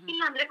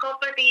 ಇಲ್ಲಾಂದ್ರೆ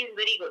ಕಾಪರ್ಟಿ ಇಸ್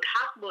ವೆರಿ ಗುಡ್,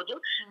 ಹಾಕ್ಬೋದು.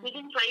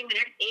 ವಿದಿನ್ 5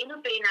 minutes, ಏನು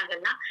ಪೇನ್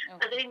ಆಗಲ್ಲ,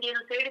 ಅದರಿಂದ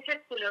ಏನು ಸೈಡ್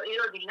ಎಫೆಕ್ಟ್ಸ್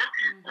ಇರೋದಿಲ್ಲ.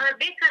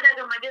 ಬೇಕಾದಾಗ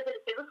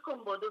ಮಧ್ಯದಲ್ಲಿ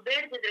ತೆಗೆಸ್ಕೊಬಹುದು,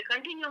 ಬೇಡದಿದ್ರೆ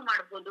ಕಂಟಿನ್ಯೂ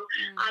ಮಾಡ್ಬೋದು.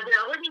 ಆದ್ರೆ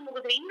ಅವಧಿ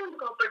ಮುಗಿದ್ರೆ ಇನ್ನೊಂದು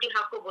ಕಾಪರ್ಟಿ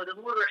ಹಾಕೋಬಹುದು.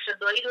 3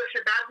 ವರ್ಷದ್ದು 5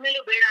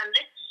 ವರ್ಷದ್ದಾದ್ಮೇಲೂ ಬೇಡ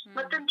ಅಂದ್ರೆ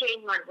ಮತ್ತೊಂದು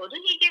ಚೇಂಜ್ ಮಾಡ್ಬೋದು.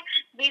 ಹೀಗೆ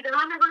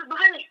ವಿಧಾನಗಳು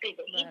ಬಹಳಷ್ಟು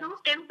ಇದೆ. ಇದು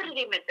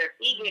ಟೆಂಪರರಿ ಮೆಥಡ್ಸ್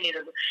ಈಗ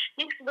ಹೇಳಿರೋದು.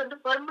 ನೆಕ್ಸ್ಟ್ ಬಂದು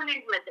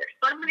ಪರ್ಮನೆಂಟ್ ಮೆಥಡ್ಸ್.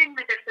 ಪರ್ಮನೆಂಟ್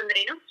ಮೆಥಡ್ಸ್ ಅಂದ್ರೆ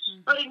ಏನು,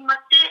 ಅವ್ರಿಗೆ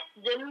ಮತ್ತೆ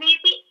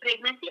ಜನ್ಮೇತಿ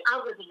ಪ್ರೆಗ್ನೆನ್ಸಿ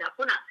ಆಗೋದಿಲ್ಲ,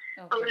 ಪುನಃ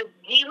ಅವ್ರ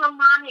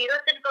ಜೀವಮಾನ ಇರೋ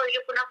ತನಕ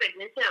ಅವರಿಗೆ ಪುನಃ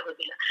ಪ್ರೆಗ್ನೆನ್ಸಿ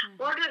ಆಗೋದಿಲ್ಲ.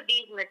 What are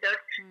these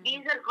methods?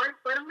 These are called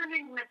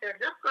permanent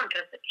methods of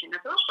contraception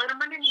ಅಥವಾ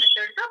permanent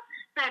methods of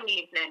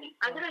family planning.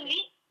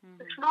 ಅದರಲ್ಲಿ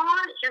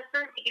ಸ್ಮಾಲ್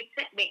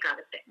ಶಸ್ತ್ರಚಿಕಿತ್ಸೆ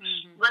ಬೇಕಾಗುತ್ತೆ.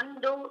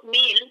 ಒಂದು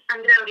ಮೇಲ್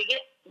ಅಂದ್ರೆ ಅವರಿಗೆ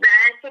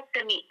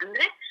ವ್ಯಾಸೆಕ್ಟಮಿ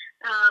ಅಂದ್ರೆ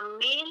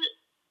ಮೇಲ್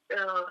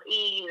ಈ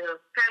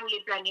family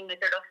planning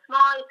method of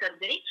small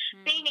surgery.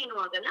 Pain ಏನು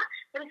ಆಗಲ್ಲ.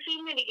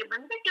 ಫೀಮೇಲಿಗೆ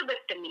ಬಂದ್ರೆ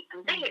ಟ್ಯೂಬೆಕ್ಟಮಿ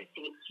ಅಂತ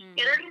ಹೇಳ್ತೀವಿ.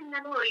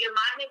 2ರಿಂದನೂ ಅವರಿಗೆ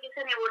ಮಾರನೇ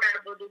ದಿವಸನೇ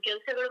ಓಡಾಡ್ಬೋದು,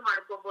 ಕೆಲಸಗಳು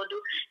ಮಾಡ್ಕೋಬಹುದು,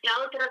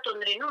 ಯಾವ ತರ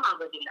ತೊಂದರೆನೂ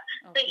ಆಗೋದಿಲ್ಲ.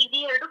 ಸೊ ಇದು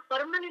 2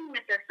 permanent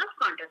methods of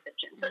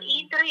contraception. So ಈ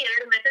ತರ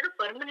 2 ಮೆಥಡ್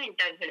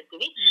ಪರ್ಮನೆಂಟ್ ಆಗಿ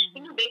ಹೇಳ್ತೀವಿ.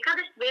 ಇನ್ನು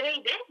ಬೇಕಾದಷ್ಟು ಬೇರೆ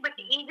ಇದೆ, ಬಟ್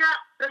ಈಗ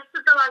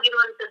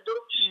ಪ್ರಸ್ತುತವಾಗಿರುವಂತದ್ದು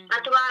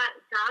ಅಥವಾ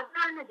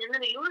ಸಾಧಾರಣ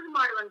ಜನರು ಯೂಸ್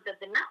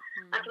ಮಾಡುವಂತದ್ದನ್ನ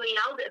ಅಥವಾ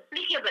ಯಾವ್ದು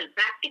ಅಪ್ಲಿಕೇಬಲ್,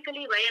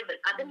 ಪ್ರಾಕ್ಟಿಕಲಿ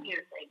ವಯಬಲ್, ಅದನ್ನ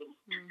ಹೇಳ್ತಾ ಇದ್ದೀನಿ.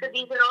 So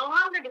these are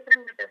all the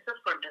different methods of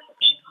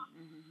contraception.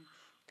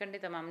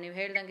 ಖಂಡಿತ ಮ್ಯಾಮ್, ನೀವು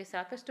ಹೇಳ್ದಂಗೆ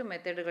ಸಾಕಷ್ಟು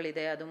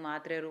ಮೆಥಡ್ಗಳಿದೆ. ಅದು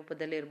ಮಾತ್ರೆ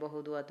ರೂಪದಲ್ಲಿ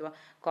ಇರಬಹುದು, ಅಥವಾ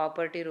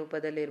ಕಾಪರ್ಟಿ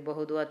ರೂಪದಲ್ಲಿ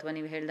ಇರಬಹುದು, ಅಥವಾ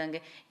ನೀವು ಹೇಳ್ದಂಗೆ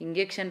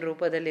ಇಂಜೆಕ್ಷನ್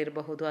ರೂಪದಲ್ಲಿ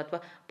ಇರಬಹುದು, ಅಥವಾ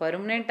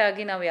ಪರ್ಮನೆಂಟ್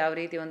ಆಗಿ ನಾವು ಯಾವ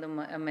ರೀತಿ ಒಂದು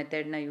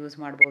ಮೆಥಡ್ನ ಯೂಸ್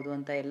ಮಾಡ್ಬೋದು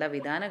ಅಂತ ಎಲ್ಲ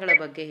ವಿಧಾನಗಳ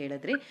ಬಗ್ಗೆ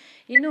ಹೇಳಿದ್ರಿ.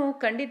 ಇನ್ನು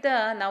ಖಂಡಿತ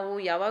ನಾವು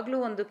ಯಾವಾಗಲೂ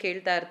ಒಂದು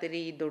ಕೇಳ್ತಾ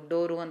ಇರ್ತೀರಿ, ಈ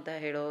ದೊಡ್ಡೋರು ಅಂತ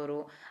ಹೇಳೋರು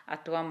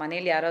ಅಥವಾ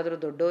ಮನೇಲಿ ಯಾರಾದರೂ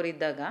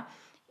ದೊಡ್ಡೋರಿದ್ದಾಗ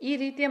ಈ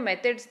ರೀತಿಯ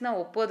ಮೆಥಡ್ಸ್ನ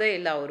ಒಪ್ಪೋದೇ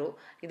ಇಲ್ಲ ಅವರು.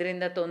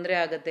 ಇದರಿಂದ ತೊಂದರೆ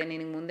ಆಗುತ್ತೆ,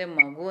 ನಿನಗೆ ಮುಂದೆ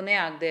ಮಗುನೇ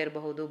ಆಗದೆ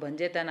ಇರಬಹುದು,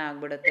 ಬಂಜೆತನ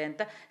ಆಗ್ಬಿಡುತ್ತೆ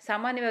ಅಂತ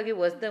ಸಾಮಾನ್ಯವಾಗಿ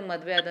ಹೊಸ್ದಾಗಿ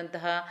ಮದುವೆ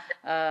ಆದಂತಹ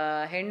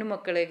ಹೆಣ್ಣು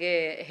ಮಕ್ಕಳಿಗೆ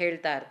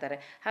ಹೇಳ್ತಾ ಇರ್ತಾರೆ.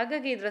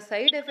 ಹಾಗಾಗಿ ಇದರ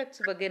ಸೈಡ್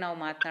ಎಫೆಕ್ಟ್ಸ್ ಬಗ್ಗೆ ನಾವು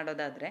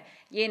ಮಾತನಾಡೋದಾದ್ರೆ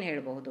ಏನು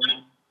ಹೇಳ್ಬಹುದು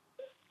ಮ್ಯಾಮ್?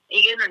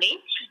 ಈಗ ನೋಡಿ,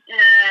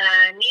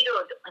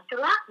 ನೀರೋದು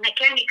ಅಥವಾ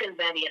ಮೆಕ್ಯಾನಿಕಲ್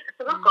ಬ್ಯಾರಿಯರ್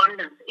ಅಥವಾ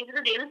ಕಾಂಡಮ್ಸ್,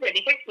 ಇದ್ರದ್ದು ಏನು ಸೈಡ್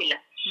ಎಫೆಕ್ಟ್ಸ್ ಇಲ್ಲ.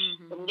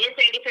 ಒಂದೇ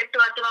ಸೈಡ್ ಎಫೆಕ್ಟ್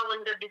ಅಥವಾ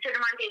ಒಂದು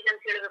ಡಿಸ್ಅಡ್ವಾಂಟೇಜ್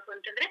ಅಂತ ಹೇಳ್ಬೇಕು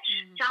ಅಂತಂದ್ರೆ,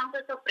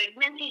 ಚಾನ್ಸಸ್ ಆಫ್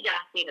ಪ್ರೆಗ್ನೆನ್ಸಿ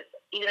ಜಾಸ್ತಿ ಇರುತ್ತೆ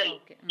ಇದರಲ್ಲಿ.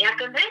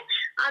 ಯಾಕಂದ್ರೆ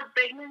ಅದ್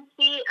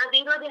ಪ್ರೆಗ್ನೆನ್ಸಿ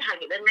ಅದಿರೋದೇ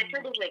ಹಾಗೆ,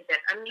 method is like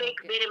that,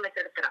 unlike ಬೇರೆ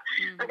ಮೆಥಡ್ ತರ.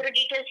 ಅದ್ರ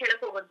ಡೀಟೇಲ್ಸ್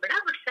ಹೇಳಕ್ ಹೋಗೋದ್ ಬೇಡ.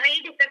 ಬಟ್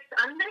ಸೈಡ್ ಎಫೆಕ್ಟ್ಸ್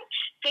ಅಂದ್ರೆ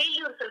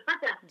ಫೇಲ್ಯೂರ್ ಸ್ವಲ್ಪ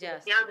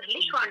ಜಾಸ್ತಿ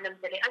ಯಾವ್ದ್ರಲ್ಲಿ,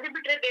 ಕಾಂಡಮ್ಸ್ ಅಲ್ಲಿ. ಅದು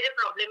ಬಿಟ್ರೆ ಬೇರೆ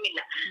ಪ್ರಾಬ್ಲಮ್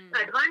ಇಲ್ಲ.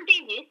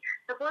 ಅಡ್ವಾಂಟೇಜ್ ಇಸ್,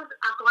 ಸಪೋಸ್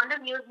ಆ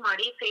ಕಾಂಡಮ್ ಯೂಸ್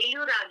ಮಾಡಿ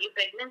ಫೇಲ್ಯೂರ್ ಆಗಿ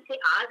ಪ್ರೆಗ್ನೆನ್ಸಿ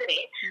ಆದ್ರೆ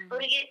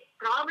ಅವರಿಗೆ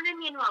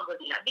ಪ್ರಾಬ್ಲಮ್ ಏನು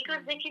ಆಗೋದಿಲ್ಲ.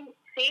 Because they can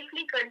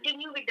safely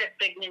continue with that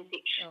pregnancy.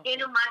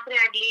 ಏನು ಮಾತ್ರೆ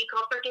ಆಗ್ಲಿ,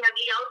 ಕಾಪರ್ಟಿ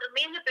ಆಗ್ಲಿ, ಯಾವ್ದ್ರ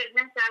ಮೇಲೆ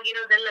ಪ್ರೆಗ್ನೆನ್ಸಿ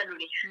ಆಗಿರೋದಲ್ಲ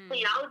ನೋಡಿ. ಸೊ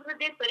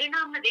ಯಾವ್ದ್ರದ್ದೇ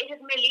ಪರಿಣಾಮ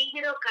ದೇಹದ ಮೇಲೆ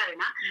ಈಗಿರೋ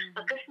ಕಾರಣ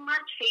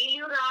ಅಕಸ್ಮಾತ್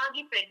ಫೇಲ್ಯೂರ್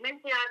ಆಗಿ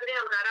ಪ್ರೆಗ್ನೆನ್ಸಿ ಆದ್ರೆ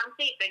ಅವ್ರು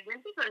ಆರಾಮ್ಸೆ ಈ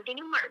ಪ್ರೆಗ್ನೆನ್ಸಿ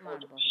ಕಂಟಿನ್ಯೂ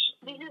ಮಾಡಬಹುದು.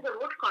 This is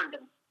about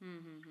condom.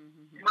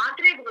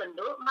 ಮಾತ್ರೆ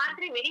ಬಂದು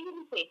ಮಾತ್ರೆ very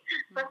very safe.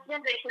 First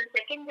generation,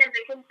 second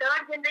generation,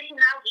 third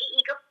generation ಆಗಿ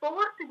ಈಗ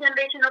ಫೋರ್ತ್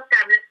ಜನರೇಷನ್ ಆಫ್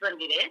ಟ್ಯಾಬ್ಲೆಟ್ಸ್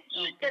ಬಂದಿದೆ.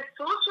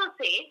 So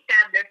safe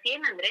tablets.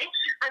 ಏನಂದ್ರೆ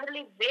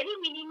ಅದರಲ್ಲಿ very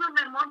minimum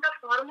amount of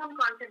hormone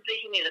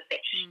concentration ಇರುತ್ತೆ.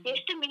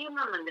 ಎಷ್ಟು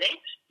ಮಿನಿಮಮ್ ಅಂದ್ರೆ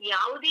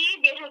ಯಾವುದೇ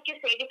ದೇಹಕ್ಕೆ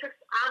ಸೈಡ್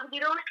ಎಫೆಕ್ಟ್ಸ್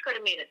ಆಗದಿರೋಷ್ಟು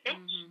ಕಡಿಮೆ ಇರುತ್ತೆ.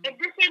 At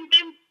the same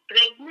time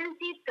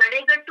pregnancy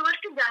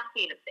ತಡೆಗಟ್ಟುವಷ್ಟು ಜಾಸ್ತಿ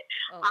ಇರುತ್ತೆ.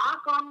 ಆ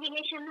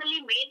ಕಾಂಬಿನೇಷನ್ ಅಲ್ಲಿ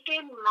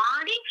ಮೇಂಟೈನ್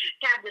ಮಾಡಿ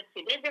ಟ್ಯಾಬ್ಲೆಟ್ಸ್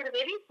ಇದೆ. They are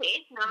very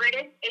safe.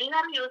 Nowadays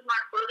ಎಲ್ಲರೂ ಯೂಸ್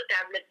ಮಾಡ್ಕೊಳ್ಳೋದು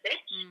tablets,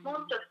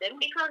 most of them,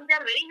 because they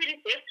are very very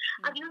safe.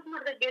 ಅದು ಯೂಸ್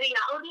ಮಾಡಿದ್ರೆ ಬೇರೆ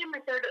ಯಾವುದೇ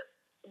ಮೆಥಡ್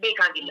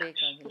ಬೇಕಾಗಿಲ್ಲ.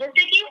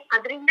 ಜೊತೆಗೆ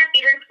ಅದರಿಂದ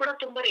ಪೀರಿಯಡ್ಸ್ ಕೂಡ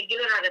ತುಂಬಾ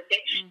ರೆಗ್ಯುಲರ್ ಆಗುತ್ತೆ.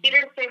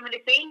 ಪೀರಿಯಡ್ಸ್ ಟೈಮ್ ಅಲ್ಲಿ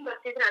ಪೇನ್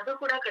ಬರ್ತಿದ್ರೆ ಅದು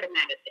ಕೂಡ ಕಡಿಮೆ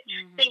ಆಗುತ್ತೆ.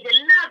 ಸೊ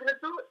ಇದೆಲ್ಲ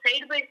ಅದ್ರದ್ದು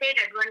ಸೈಡ್ ಬೈ ಸೈಡ್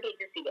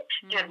ಅಡ್ವಾಂಟೇಜಸ್ ಇದೆ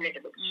ಟ್ಯಾಬ್ಲೆಟ್.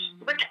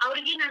 ಬಟ್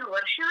ಅವ್ರಿಗೆ ನಾನು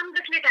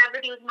ವರ್ಷಾನ್ಗಟ್ಲೆ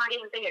ಟ್ಯಾಬ್ಲೆಟ್ ಯೂಸ್ ಮಾಡಿ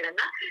ಅಂತ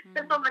ಹೇಳಲ್ಲ.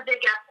 ಸ್ವಲ್ಪ ಮಧ್ಯೆ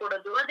ಗ್ಯಾಪ್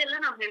ಕೊಡೋದು ಅದೆಲ್ಲ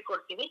ನಾವು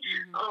ಹೇಳ್ಕೊಡ್ತೀವಿ.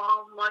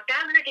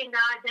 ಟ್ಯಾಬ್ಲೆಟ್ ಇಂದ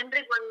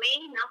ಜನರಿಗೆ ಒಂದ್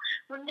ಮೇನ್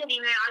ಮುಂದೆ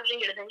ನೀವೇ ಆಗ್ಲೇ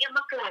ಹೇಳ್ದಂಗೆ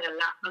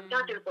ಮಕ್ಕಳಾಗಲ್ಲ ಅಂತ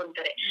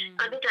ತಿಳ್ಕೊಂತಾರೆ.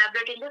 ಅದು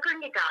ಟ್ಯಾಬ್ಲೆಟ್ ಇಂದ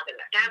ಖಂಡಿತ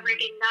ಆಗಲ್ಲ.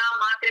 ಟ್ಯಾಬ್ಲೆಟ್ ಇಂದ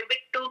ಮಾತ್ರೆ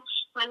ಬಿಟ್ಟು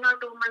 1 or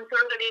 2 months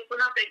ಒಳಗಡೆ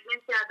ಪುನಃ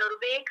ಪ್ರೆಗ್ನೆನ್ಸಿ ಆದವರು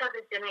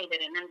ಬೇಕಾದಷ್ಟು ಜನ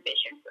ಇದ್ದಾರೆ ನನ್ನ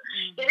ಪೇಷಂಟ್ಸ್.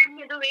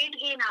 ಎರಡನೇದು ವೇಟ್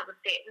ಗೇನ್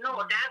ಆಗುತ್ತೆ. ನೋ,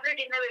 ಟ್ಯಾಬ್ಲೆಟ್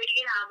ಇಂದ ವೇಟ್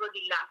ಗೇನ್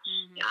ಆಗೋದಿಲ್ಲ.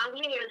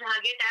 ಆಗ್ಲೇ ಹೇಳಿದ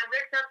ಹಾಗೆ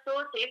tablets are so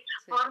safe.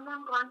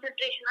 Hormone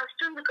concentration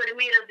ಅಷ್ಟೊಂದು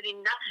ಕಡಿಮೆ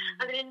ಇರೋದ್ರಿಂದ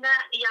ಅದರಿಂದ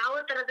ಯಾವ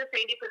ತರದ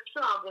ಸೈಡ್ ಎಫೆಕ್ಟ್ಸ್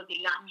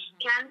ಆಗೋದಿಲ್ಲ.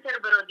 ಕ್ಯಾನ್ಸರ್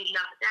ಬರೋದಿಲ್ಲ.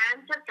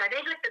 ಕ್ಯಾನ್ಸರ್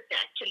ತಡೆಗಟ್ಟುತ್ತೆ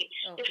ಆಕ್ಚುಲಿ.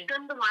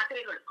 ಎಷ್ಟೊಂದು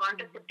ಮಾತ್ರೆಗಳು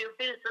ಕಾಂಟ್ರಸೆಪ್ಟಿವ್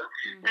ಪಿಲ್ಸ್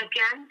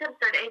ಕ್ಯಾನ್ಸರ್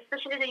ತಡೆ,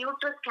 especially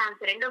uterus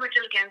cancer,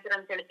 endometrial cancer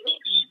ಅಂತ ಹೇಳ್ತೀವಿ,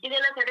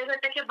 ಇದೆಲ್ಲ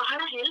ತಡೆಗಟ್ಟಕ್ಕೆ ಬಹಳ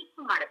ಹೆಲ್ಪ್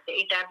ಮಾಡುತ್ತೆ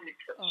ಈ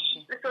ಟ್ಯಾಬ್ಲೆಟ್ಸ್.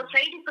 ಸೊ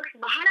ಸೈಡ್ ಎಫೆಕ್ಟ್ಸ್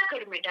ಬಹಳ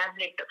ಕಡಿಮೆ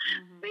ಟ್ಯಾಬ್ಲೆಟ್.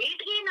 ವೇಟ್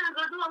ಗೇನ್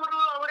ಆಗೋದು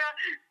ಅವರ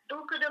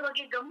ತೂಕದ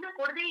ಬಗ್ಗೆ ಗಮನ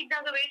ಕೊಡದೇ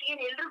ಇದ್ದಾಗ ವೇಟ್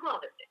ಗೇನ್ ಎಲ್ರಿಗೂ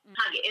ಆಗುತ್ತೆ.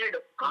 ಹಾಗೆ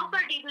ಎರಡು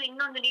ಕಾಪರ್ ಟಿ, ಇದು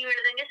ಇನ್ನೊಂದು ನೀವು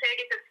ಹೇಳ್ದಂಗೆ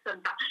ಸೈಡ್ ಎಫೆಕ್ಟ್ಸ್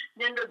ಅಂತ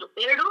ಜನರದ್ದು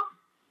ಎರಡು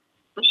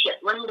ವಿಷಯ.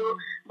 ಒಂದು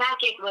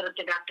ಬ್ಯಾಕ್ ಏಕ್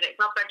ಬರುತ್ತೆ ಡಾಕ್ಟ್ರೆ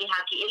ಕಾಪರ್ ಟಿ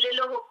ಹಾಕಿ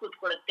ಎಲ್ಲೆಲ್ಲೋ ಹೋಗಿ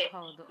ಕೂತ್ಕೊಳ್ಳುತ್ತೆ.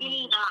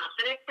 ಇಲ್ಲ,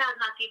 ಕರೆಕ್ಟ್ ಆಗಿ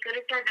ಹಾಕಿ,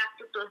 ಕರೆಕ್ಟ್ ಆಗಿ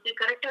ಡಾಕ್ಟರ್ ತೋರಿಸಿ,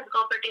 ಕರೆಕ್ಟ್ ಆಗಿ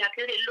ಕಾಪರ್ ಟಿ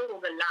ಹಾಕಿದ್ರೆ ಎಲ್ಲೂ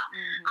ಹೋಗಲ್ಲ.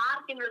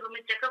 6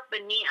 ತಿಂಗಳಿಗೊಮ್ಮೆ ಚೆಕಪ್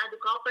ಬನ್ನಿ, ಅದು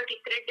ಕಾಪರ್ ಟಿ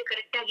ಥ್ರೆಡ್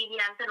ಕರೆಕ್ಟ್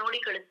ಆಗಿದೆಯಾ ಅಂತ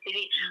ನೋಡಿ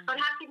ಕಳಿಸ್ತೀವಿ. ಅವ್ರು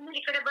ಹಾಕಿದ್ಮೇಲೆ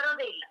ಈ ಕಡೆ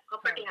ಬರೋದೇ ಇಲ್ಲ.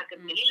 ಕಾಪರ್ ಟಿ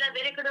ಹಾಕಿದ್ಮೇಲೆ ಇಲ್ಲ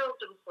ಬೇರೆ ಕಡೆ ಹೋಗಿ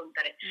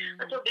ತೆಗೆಸ್ಕೊಂತಾರೆ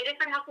ಅಥವಾ ಬೇರೆ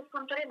ಕಡೆ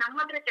ಹಾಕಿಸ್ಕೊಂತಾರೆ, ನಮ್ಮ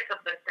ಹತ್ರ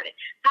ಚೆಕಪ್ ಬರ್ತಾರೆ.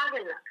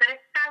 ಹಾಗಲ್ಲ,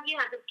 ಕರೆಕ್ಟ್ ಆಗಿ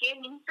ಅದಕ್ಕೆ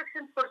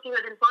ಇನ್ಸ್ಟ್ರಕ್ಷನ್ಸ್ ಕೊಡ್ತೀವಿ,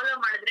 ಅದನ್ನ ಫಾಲೋ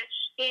ಮಾಡಿದ್ರೆ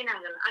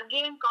ಏನಾಗಲ್ಲ.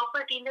 ಅಗೇನ್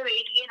ಕಾಪರ್ ಟಿ ಇಂದ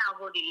ವೇಟ್ ಗೇನ್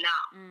ಆಗೋದಿಲ್ಲ.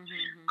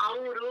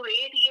 ಅವರು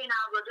ವೇಟ್ ಗೇನ್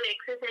ಆಗೋದು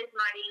ಎಕ್ಸರ್ಸೈಸ್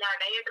ಮಾಡಿಲ್ಲ,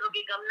 ಡಯಟ್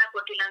ಬಗ್ಗೆ ಗಮನ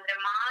ಕೊಟ್ಟಿಲ್ಲ ಅಂದ್ರೆ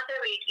ಮಾತ್ರ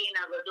ವೇಟ್ ಗೇನ್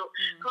ಆಗೋದು.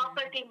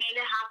 ಕಾಪರ್ ಟಿ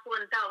ಮೇಲೆ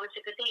ಹಾಕುವಂತ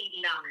ಅವಶ್ಯಕತೆ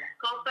ಇಲ್ಲ.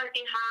 ಕಾಪರ್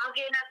ಟಿ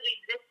ಹಾಗೇನಾದ್ರೂ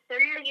ಇದ್ರೆ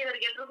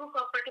ತೆಳ್ಳಗಿರೋರ್ಗೆಲ್ರಿಗೂ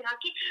ಕಾಪರ್ ಟಿ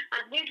ಹಾಕಿ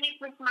ಅದನ್ನೇ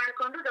ಟ್ರೀಟ್ಮೆಂಟ್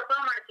ಮಾಡ್ಕೊಂಡು ದಪ್ಪ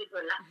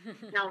ಮಾಡ್ತಿದ್ವಲ್ಲ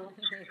ನಾವು.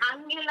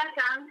 ಹಂಗೆಲ್ಲ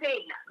ಚಾನ್ಸೇ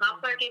ಇಲ್ಲ.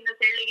 ಕಾಪರ್ ಟಿ ಇಂದ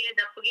ತೆಳ್ಳಗೆ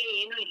ದಪ್ಪಗೆ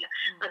ಏನೂ ಇಲ್ಲ.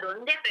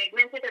 ಅದೊಂದೇ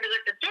ಪ್ರೆಗ್ನೆನ್ಸಿ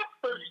ತಡೆಗಟ್ಟುತ್ತೆ,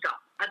 ಫುಲ್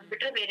ಸ್ಟಾಪ್. ಅದ್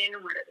ಬಿಟ್ರೆ ಬೇರೇನು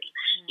ಮಾಡೋದಿಲ್ಲ.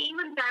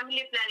 ಈವನ್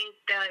ಫ್ಯಾಮಿಲಿ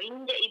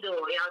ಪ್ಲಾನಿಂಗ್ ಇದು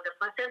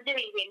ಯಾವ್ದಪ್ಪ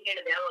ಸರ್ಜರಿ ಏನ್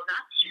ಹೇಳಿದೆ ಅವಾಗ,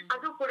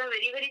 ಅದು ಕೂಡ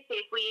ವೆರಿ ವೆರಿ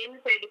ಸೇಫ್. ಏನು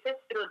ಸೈಡ್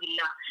ಎಫೆಕ್ಟ್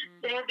ಇರೋದಿಲ್ಲ.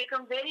 They have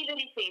become very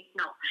very safe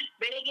ನಾವು.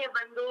 ಬೆಳಿಗ್ಗೆ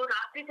ಬಂದು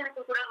ರಾತ್ರಿ ತನಕ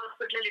ಕೂಡ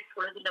ಹಾಸ್ಪಿಟಲ್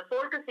ಇಟ್ಕೊಳ್ಳೋದಿಲ್ಲ.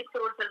 4 to 6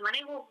 hours ಅಲ್ಲಿ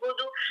ಮನೆಗೆ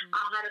ಹೋಗ್ಬೋದು,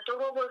 ಆಹಾರ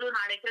ತಗೋಬಹುದು,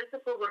 ನಾಳೆ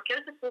ಕೆಲ್ಸಕ್ಕೆ ಹೋಗೋರು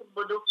ಕೆಲ್ಸಕ್ಕೆ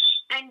ಹೋಗ್ಬೋದು.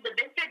 And the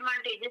best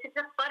advantages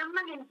it's a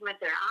permanent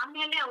method.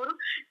 ಆಮೇಲೆ ಅವರು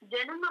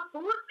ಜನ್ಮ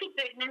ಪೂರ್ತಿ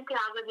ಪ್ರೆಗ್ನೆನ್ಸಿ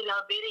ಆಗೋದಿಲ್ಲ.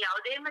 ಬೇರೆ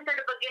ಯಾವುದೇ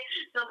ಮೆಥಡ್ ಬಗ್ಗೆ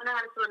ಗಮನ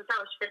ಹರಿಸುವಂತ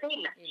ಅವಶ್ಯಕತೆ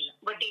ಇಲ್ಲ.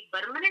 ಬಟ್ ಈ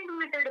ಪರ್ಮನೆಂಟ್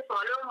ಮೆಥಡ್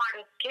ಫಾಲೋ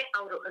ಮಾಡೋಕ್ಕೆ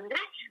ಅವರು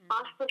ಅಂದ್ರೆ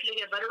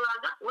ಹಾಸ್ಪಿಟ್ಲಿಗೆ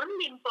ಬರುವಾಗ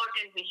ಒಂದು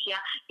ಇಂಪಾರ್ಟೆಂಟ್ ವಿಷಯ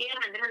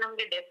ಏನಂದ್ರೆ,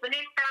 ನಮ್ಗೆ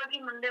ಡೆಫಿನೆಟ್ ಆಗಿ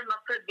ಮುಂದೆ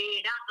ಮಕ್ಕಳು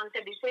ಬೇಡ ಅಂತ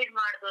ಡಿಸೈಡ್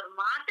ಮಾಡಿದವ್ರು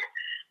ಮಾತ್ರ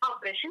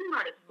ಆಪರೇಷನ್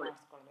ಮಾಡಿಸ್ಕೊಳ್ಳಿ.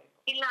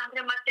 ಇಲ್ಲ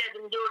ಅಂದ್ರೆ ಮತ್ತೆ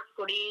ಅದನ್ನ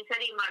ಜೋಡಿಸ್ಕೊಡಿ,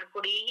 ಸರಿ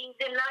ಮಾಡ್ಕೊಡಿ,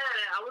 ಇದೆಲ್ಲ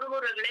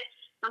ಅವ್ರಿಗೂರಗಳೇ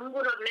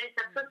ನಮ್ಗೂರಗಳೇ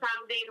ಸಕ್ಸಸ್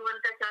ಆಗದೆ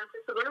ಇರುವಂತ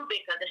ಚಾನ್ಸಸ್ಗಳು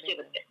ಬೇಕಾದಷ್ಟು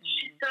ಇರುತ್ತೆ.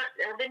 ಸೊ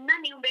ಅದನ್ನ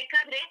ನೀವು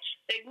ಬೇಕಾದ್ರೆ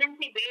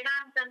ಪ್ರೆಗ್ನೆನ್ಸಿ ಬೇಡ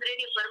ಅಂತಂದ್ರೆ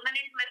ನೀವು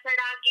ಪರ್ಮನೆಂಟ್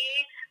ಮೆಥಡ್ ಆಗಿ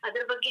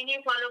ಅದ್ರ ಬಗ್ಗೆನೇ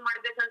ಫಾಲೋ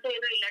ಮಾಡ್ಬೇಕಂತ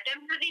ಏನೂ ಇಲ್ಲ.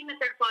 ಟೆಂಪ್ರರಿ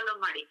ಮೆಥಡ್ ಫಾಲೋ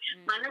ಮಾಡಿ,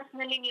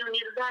 ಮನಸ್ಸಿನಲ್ಲಿ ನೀವು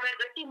ನಿರ್ಧಾರ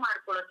ಗಟ್ಟಿ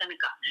ಮಾಡ್ಕೊಳ್ಳೋ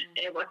ತನಕ.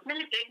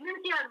 ಒಟ್ಟಿನಲ್ಲಿ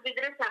ಪ್ರೆಗ್ನೆನ್ಸಿ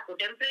ಆಗ್ಬಿದ್ರೆ ಸಾಕು.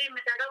 ಟೆಂಪ್ರರಿ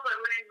ಮೆಥಡ್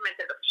ಪರ್ಮನೆಂಟ್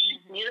ಮೆಥಡ್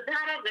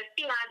ನಿರ್ಧಾರ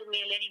ಗಟ್ಟಿ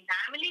ಆದ್ಮೇಲೆ, ನಿಮ್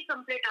ಫ್ಯಾಮಿಲಿ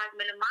ಕಂಪ್ಲೀಟ್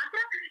ಆದ್ಮೇಲೆ ಮಾತ್ರ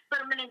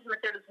ಪರ್ಮನೆಂಟ್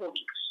ಮೆಥಡ್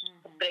ಹೋಗಿ.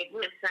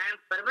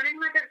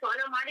 ಪರ್ಮನೆಂಟ್ ಮೆಥಡ್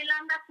ಫಾಲೋ ಮಾಡಿಲ್ಲ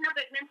ಅಂದ ತಕ್ಷಣ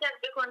ಪ್ರೆಗ್ನೆನ್ಸಿ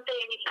ಆಗ್ಬೇಕು ಅಂತ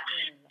ಏನಿಲ್ಲ.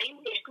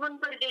 ಎಷ್ಟು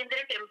ಮುಂದುವರಿದೆ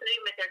ಅಂದ್ರೆ temporary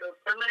method,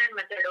 permanent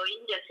method,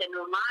 injection,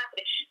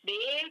 ಮಾತ್ರೆ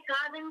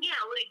ಬೇಕಾದಂಗೆ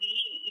ಅವ್ರಿಗೆ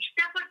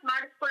ಇಷ್ಟಪಟ್ಟು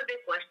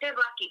ಮಾಡಿಸ್ಕೊಳ್ಬೇಕು ಅಷ್ಟೇ.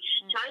 ಬಾಕಿ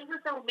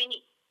ಚಾಯ್ಸಸ್ ಆಫ್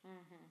ಮೆನಿ.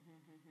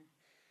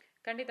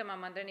 ಖಂಡಿತ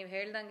ಮ್ಯಾಮ್. ಅಂದರೆ ನೀವು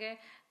ಹೇಳ್ದಂಗೆ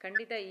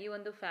ಖಂಡಿತ ಈ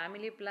ಒಂದು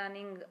ಫ್ಯಾಮಿಲಿ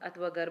ಪ್ಲಾನಿಂಗ್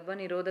ಅಥವಾ ಗರ್ಭ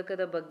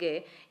ನಿರೋಧಕದ ಬಗ್ಗೆ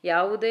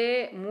ಯಾವುದೇ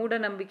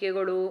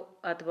ಮೂಢನಂಬಿಕೆಗಳು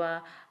ಅಥವಾ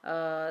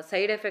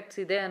ಸೈಡ್ ಎಫೆಕ್ಟ್ಸ್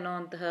ಇದೆ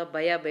ಅನ್ನೋವಂತಹ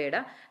ಭಯ ಬೇಡ.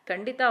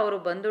 ಖಂಡಿತ ಅವರು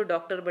ಬಂದು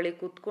ಡಾಕ್ಟರ್ ಬಳಿ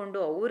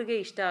ಕೂತ್ಕೊಂಡು ಅವ್ರಿಗೆ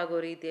ಇಷ್ಟ ಆಗೋ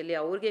ರೀತಿಯಲ್ಲಿ,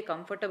 ಅವ್ರಿಗೆ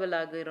ಕಂಫರ್ಟಬಲ್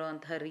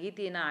ಆಗಿರೋವಂತಹ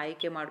ರೀತಿನ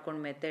ಆಯ್ಕೆ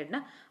ಮಾಡ್ಕೊಂಡು ಮೆಥಡ್ನ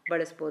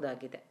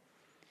ಬಳಸ್ಬೋದಾಗಿದೆ.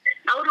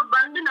 ಅವರು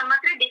ಬಂದು ನಮ್ಮ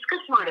ಹತ್ರ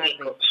ಡಿಸ್ಕಸ್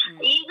ಮಾಡಬೇಕು.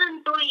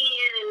 ಈಗಂತೂ ಈ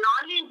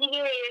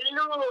ನಾಲೆಜ್ಗೆ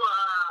ಎಲ್ಲೂ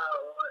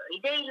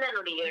ಇದೇ ಇಲ್ಲ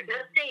ನೋಡಿ,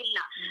 ಡ್ರೆಸ್ಸೇ ಇಲ್ಲ.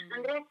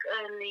 ಅಂದ್ರೆ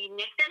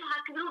ನೆಟ್ ಅಲ್ಲಿ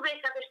ಹಾಕಿದ್ರು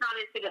ಬೇಕಾದಷ್ಟು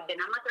ನಾಲೆಜ್ ಸಿಗುತ್ತೆ.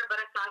 ನಮ್ಮ ಹತ್ರ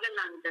ಬರಕ್ ಆಗಲ್ಲ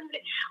ಅಂತಂದ್ರೆ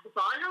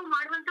ಫಾಲೋ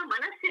ಮಾಡುವಂತ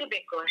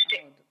ಮನಸ್ಸಿರ್ಬೇಕು ಅಷ್ಟೇ.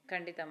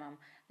 ಖಂಡಿತ ಮ್ಯಾಮ್.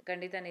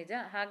 ಖಂಡಿತ ನಿಜ.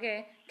 ಹಾಗೆ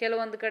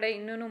ಕೆಲವೊಂದು ಕಡೆ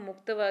ಇನ್ನೂ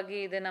ಮುಕ್ತವಾಗಿ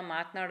ಇದನ್ನು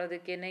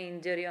ಮಾತನಾಡೋದಕ್ಕೇನೆ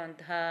ಹಿಂಜರಿಯೋ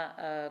ಅಂತಹ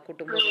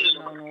ಕುಟುಂಬಗಳು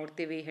ನಾವು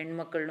ನೋಡ್ತೀವಿ,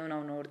 ಹೆಣ್ಮಕ್ಳನ್ನೂ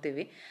ನಾವು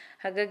ನೋಡ್ತೀವಿ.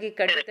 ಹಾಗಾಗಿ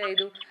ಖಂಡಿತ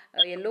ಇದು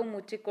ಎಲ್ಲೋ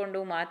ಮುಚ್ಚಿಕೊಂಡು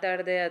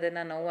ಮಾತಾಡದೆ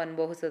ಅದನ್ನು ನೋವು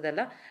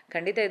ಅನುಭವಿಸೋದಲ್ಲ.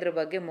 ಖಂಡಿತ ಇದ್ರ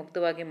ಬಗ್ಗೆ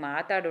ಮುಕ್ತವಾಗಿ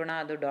ಮಾತಾಡೋಣ.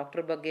 ಅದು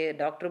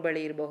ಡಾಕ್ಟ್ರ್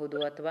ಬಳಿ ಇರಬಹುದು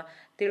ಅಥವಾ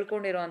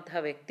ತಿಳ್ಕೊಂಡಿರುವಂತಹ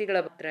ವ್ಯಕ್ತಿಗಳ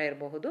ಹತ್ರ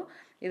ಇರಬಹುದು.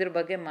 ಇದ್ರ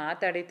ಬಗ್ಗೆ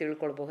ಮಾತಾಡಿ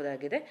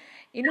ತಿಳ್ಕೊಳ್ಬಹುದಾಗಿದೆ.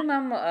 ಇನ್ನು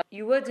ಮ್ಯಾಮ್,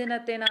 ಯುವ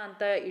ಜನತೆನ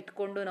ಅಂತ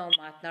ಇಟ್ಕೊಂಡು ನಾವು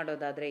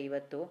ಮಾತನಾಡೋದಾದರೆ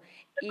ಇವತ್ತು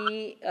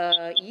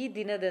ಈ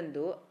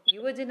ದಿನದಂದು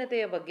ಯುವ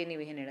ಜನತೆಯ ಬಗ್ಗೆ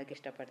ನೀವು ಏನು ಹೇಳಕ್ಕೆ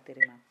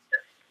ಇಷ್ಟಪಡ್ತೀರಿ ಮ್ಯಾಮ್?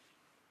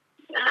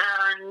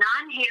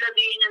 ನಾನ್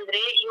ಹೇಳೋದು ಏನಂದ್ರೆ,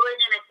 ಯುವ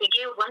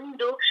ಜನತೆಗೆ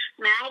ಒಂದು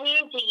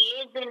ಮ್ಯಾರೇಜ್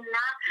ಏಜ್ ಅನ್ನ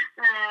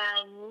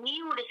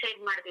ನೀವು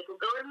ಡಿಸೈಡ್ ಮಾಡ್ಬೇಕು.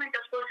 ಗವರ್ಮೆಂಟ್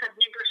ಆಫ್ ಕೋರ್ಸ್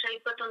 18 ವರ್ಷ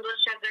 21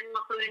 ವರ್ಷ ಗಂಡ್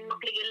ಮಕ್ಳು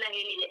ಹೆಣ್ಮಕ್ಳಿಗೆಲ್ಲ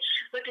ಹೇಳಿದೆ.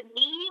 ಬಟ್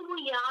ನೀವು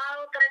ಯಾವ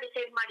ತರ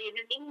ಡಿಸೈಡ್ ಮಾಡಿ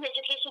ಅಂದ್ರೆ, ನಿಮ್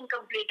ಎಜುಕೇಶನ್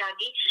ಕಂಪ್ಲೀಟ್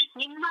ಆಗಿ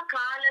ನಿಮ್ಮ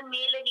ಕಾಲ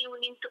ಮೇಲೆ ನೀವು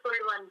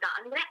ನಿಂತುಕೊಳ್ಳುವಂತ,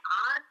 ಅಂದ್ರೆ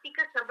ಆರ್ಥಿಕ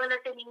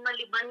ಸಬಲತೆ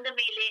ನಿಮ್ಮಲ್ಲಿ ಬಂದ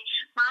ಮೇಲೆ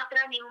ಮಾತ್ರ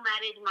ನೀವು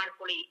ಮ್ಯಾರೇಜ್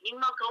ಮಾಡ್ಕೊಳ್ಳಿ.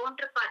 ನಿಮ್ಮ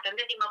ಕೌಂಟರ್ ಪಾರ್ಟ್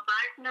ಅಂದ್ರೆ ನಿಮ್ಮ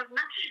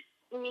ಪಾರ್ಟ್ನರ್ನ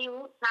ನೀವು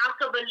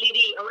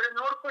ಸಾಕಬಲ್ಲಿರಿ, ಅವರ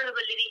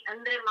ನೋಡ್ಕೊಳ್ಳಬಲ್ಲಿರಿ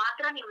ಅಂದ್ರೆ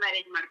ಮಾತ್ರ ನೀವು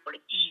ಮ್ಯಾರೇಜ್ ಮಾಡ್ಕೊಳ್ಳಿ.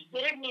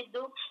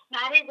 ಎರಡನೇದ್ದು,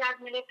 ಮ್ಯಾರೇಜ್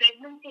ಆದ್ಮೇಲೆ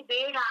ಪ್ರೆಗ್ನೆನ್ಸಿ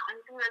ಬೇಡ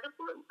ಅಂತ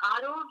ಅದಕ್ಕೂ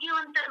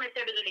ಆರೋಗ್ಯವಂತ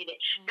ಮೆಥಡ್ಗಳಿದೆ.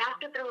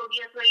 ಡಾಕ್ಟರ್ ಹತ್ರ ಹೋಗಿ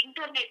ಅಥವಾ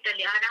ಇಂಟರ್ನೆಟ್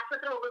ಅಲ್ಲಿ ಆ ಡಾಕ್ಟರ್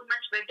ಹತ್ರ ಹೋಗೋದು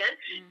ಮಚ್ ಬೆಟರ್.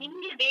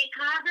 ನಿಮ್ಗೆ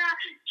ಬೇಕಾದ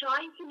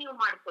ಚಾಯ್ಸ್ ನೀವು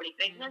ಮಾಡ್ಕೊಳ್ಳಿ.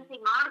 ಪ್ರೆಗ್ನೆನ್ಸಿ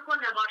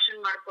ಮಾಡ್ಕೊಂಡು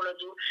ಅಬಾರ್ಷನ್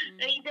ಮಾಡ್ಕೊಳ್ಳೋದು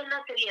ಇದೆಲ್ಲ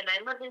ಸರಿಯಲ್ಲ.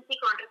 ಎಮರ್ಜೆನ್ಸಿ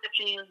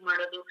ಕಾಂಟ್ರಸೆಪ್ಷನ್ ಯೂಸ್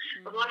ಮಾಡೋದು,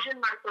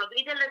 ಅಬಾರ್ಷನ್ ಮಾಡ್ಕೊಳ್ಳೋದು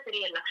ಇದೆಲ್ಲ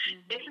ಸರಿಯಲ್ಲ.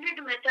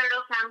 Definite method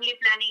of family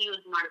planning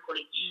use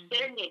ಮಾಡ್ಕೊಳ್ಳಿ.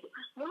 ಎರಡನೇದು.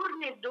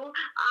 ಮೂರನೇದ್ದು,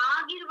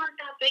 ಆಗಿರುವಂತಹ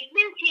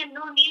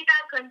ಪ್ರೆಗ್ನೆನ್ಸಿಯನ್ನು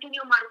ನೀಟಾಗಿ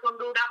ಕಂಟಿನ್ಯೂ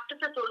ಮಾಡ್ಕೊಂಡು ಡಾಕ್ಟರ್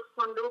ಹತ್ರ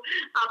ತೋರಿಸ್ಕೊಂಡು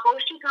ಆ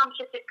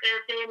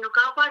ಪೌಷ್ಟಿಕಾಂಶತೆಯನ್ನು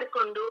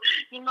ಕಾಪಾಡಿಕೊಂಡು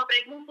ನಿಮ್ಮ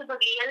ಪ್ರೆಗ್ನೆನ್ಸಿ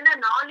ಬಗ್ಗೆ ಎಲ್ಲ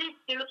ನಾಲೆಜ್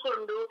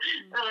ತಿಳ್ಕೊಂಡು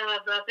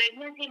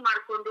ಪ್ರೆಗ್ನೆನ್ಸಿ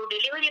ಮಾಡ್ಕೊಂಡು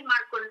ಡೆಲಿವರಿ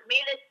ಮಾಡ್ಕೊಂಡು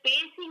ಮೇಲೆ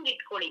ಸ್ಪೇಸಿಂಗ್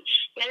ಇಟ್ಕೊಳ್ಳಿ.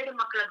 2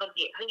 ಮಕ್ಕಳ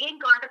ಬಗ್ಗೆ ಅಗೇನ್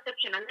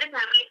ಕಾಂಟ್ರಸೆಪ್ಷನ್ ಅಂದ್ರೆ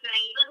ಫ್ಯಾಮಿಲಿ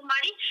ಪ್ಲಾನಿಂಗ್ ಯೂಸ್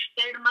ಮಾಡಿ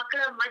 2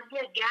 ಮಕ್ಕಳ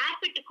ಮಧ್ಯ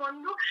ಗ್ಯಾಪ್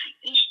ಇಟ್ಕೊಂಡು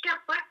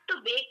ಇಷ್ಟಪಟ್ಟು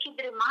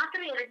ಬೇಕಿದ್ರೆ ಮಾತ್ರ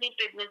 2ನೇ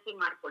ಪ್ರೆಗ್ನೆನ್ಸಿ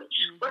ಮಾಡ್ಕೊಳ್ಳಿ.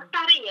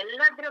 ಒಟ್ಟಾರೆ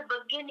ಎಲ್ಲದ್ರ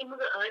ಬಗ್ಗೆ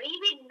ನಿಮ್ಗೆ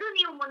ಅರಿವಿದ್ದು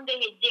ನೀವು ಮುಂದೆ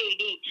ಹೆಜ್ಜೆ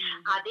ಇಡಿ.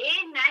 ಅದೇ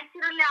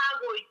ನ್ಯಾಚುರಲ್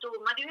ಆಗೋಯ್ತು,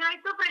 ಮದುವೆ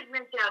ಆಯ್ತು,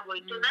 ಪ್ರೆಗ್ನೆನ್ಸಿ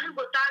ಆಗೋಯ್ತು, ನನಗೆ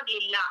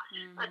ಗೊತ್ತಾಗ್ಲಿಲ್ಲ,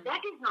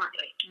 ದಟ್ ಈಸ್ ನಾಟ್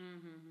ರೈಟ್.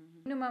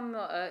 ಇನ್ನು ಮ್ಯಾಮ್,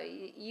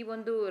 ಈ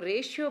ಒಂದು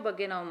ರೇಷಿಯೋ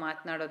ಬಗ್ಗೆ ನಾವು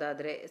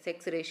ಮಾತನಾಡೋದಾದ್ರೆ,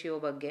 ಸೆಕ್ಸ್ ರೇಷಿಯೋ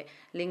ಬಗ್ಗೆ,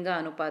 ಲಿಂಗ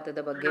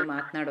ಅನುಪಾತದ ಬಗ್ಗೆ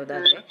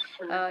ಮಾತನಾಡೋದಾದ್ರೆ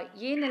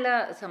ಏನೆಲ್ಲ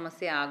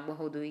ಸಮಸ್ಯೆ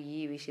ಆಗಬಹುದು ಈ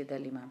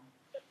ವಿಷಯದಲ್ಲಿ ಮ್ಯಾಮ್?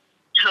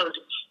 ಹೌದು,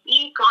 ಈ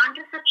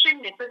ಕಾಂಟ್ರಸೆಪ್ಷನ್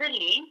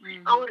ನೆಪದಲ್ಲಿ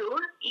ಅವರು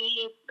ಈ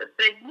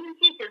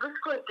ಪ್ರೆಗ್ನೆನ್ಸಿ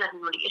ತೆಗೆದುಕೊಳ್ತಾರೆ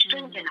ನೋಡಿ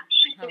ಎಷ್ಟೊಂದು ಜನ.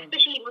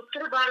 ಎಸ್ಪೆಷಲಿ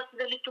ಉತ್ತರ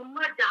ಭಾರತದಲ್ಲಿ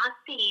ತುಂಬಾ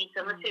ಜಾಸ್ತಿ ಈ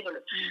ಸಮಸ್ಯೆಗಳು.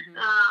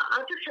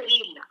 ಅದು ಸರಿ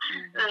ಇಲ್ಲ.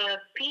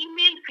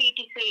 ಫೀಮೇಲ್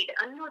ಫೀಟಿಸೈಡ್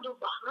ಅನ್ನೋದು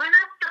ಬಹಳ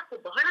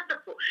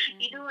ತಪ್ಪು.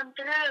 ಇದು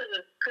ಒಂಥರ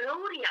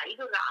ಕ್ರೌರ್ಯ,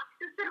 ಇದು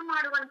ರಾಕ್ಷಸರು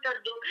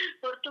ಮಾಡುವಂತದ್ದು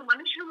ಹೊರತು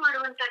ಮನುಷ್ಯರು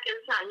ಮಾಡುವಂತ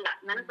ಕೆಲಸ ಅಲ್ಲ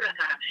ನನ್ನ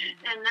ಪ್ರಕಾರ.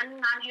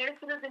 ನಾನ್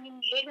ಹೇಳ್ತಿರೋದು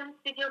ನಿಮ್ಗೆ ಹೇಗ್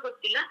ಅನಿಸ್ತಿದೆಯೋ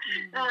ಗೊತ್ತಿಲ್ಲ,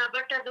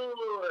 ಬಟ್ ಅದು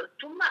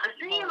ತುಂಬಾ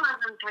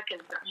ಅಸಹ್ಯವಾದಂತಹ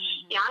ಕೆಲಸ.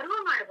 ಯಾರೂ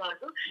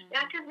ಮಾಡಬಾರ್ದು.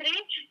 ಯಾಕಂದ್ರೆ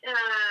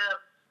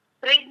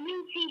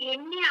ಪ್ರೆಗ್ನೆನ್ಸಿ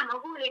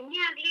ಮಗು ಹೆಣ್ಣೆ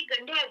ಆಗ್ಲಿ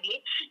ಗಂಡೆ ಆಗ್ಲಿ,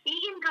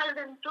 ಈಗಿನ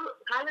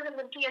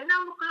ಕಾಲದಲ್ಲಂತೂ ಎಲ್ಲಾ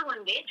ಮಕ್ಕಳು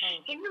ಒಂದೇ.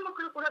 ಹೆಣ್ಣು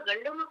ಮಕ್ಕಳು ಕೂಡ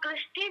ಗಂಡು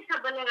ಮಕ್ಕಳಷ್ಟೇ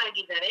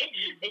ಸಬಲರಾಗಿದ್ದಾರೆ,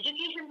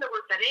 ಎಜುಕೇಶನ್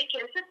ತಗೊಳ್ತಾರೆ,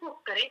 ಕೆಲ್ಸಕ್ಕೆ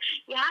ಹೋಗ್ತಾರೆ.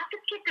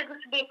 ಯಾತಕ್ಕೆ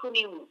ತೆಗಿಸ್ಬೇಕು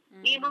ನೀವು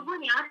ಈ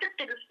ಮಗುನ್? ಯಾತಕ್ಕೆ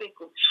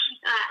ತೆಗಿಸ್ಬೇಕು?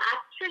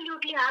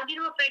 ಅಬ್ಸಲ್ಯೂಟ್ಲಿ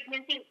ಆಗಿರುವ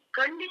ಪ್ರೆಗ್ನೆನ್ಸಿ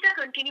ಖಂಡಿತ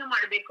ಕಂಟಿನ್ಯೂ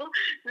ಮಾಡ್ಬೇಕು.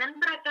 ನನ್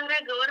ಪ್ರಕಾರ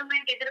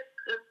ಗವರ್ಮೆಂಟ್ ಇದ್ರ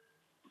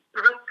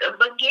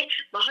ಬಗ್ಗೆ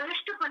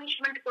ಬಹಳಷ್ಟು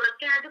ಪನಿಷ್ಮೆಂಟ್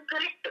ಕೊಡುತ್ತೆ. ಅದು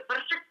ಕರೆಕ್ಟ್,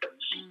 ಪರ್ಫೆಕ್ಟ್.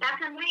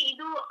 ಯಾಕಂದ್ರೆ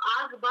ಇದು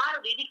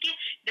ಆಗಬಾರದು. ಇದಕ್ಕೆ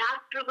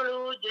ಡಾಕ್ಟರ್ಗಳು,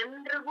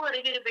 ಜನರಿಗೂ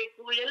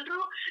ಅರಿವಿರ್ಬೇಕು. ಎಲ್ರು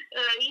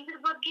ಇದ್ರ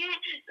ಬಗ್ಗೆ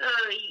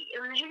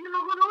ಹೆಣ್ಣು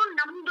ಮಗುನು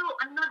ನಮ್ದು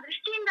ಅನ್ನೋ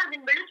ದೃಷ್ಟಿಯಿಂದ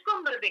ಅದನ್ನ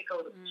ಬೆಳೆಸ್ಕೊಂಡ್ ಬರ್ಬೇಕು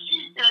ಅವ್ರು.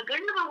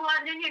 ಗಂಡು ಮಗು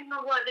ಆದ್ರೇನು ಹೆಣ್ಣು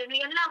ಮಗು ಆದ್ರೇನು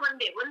ಎಲ್ಲ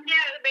ಒಂದೇ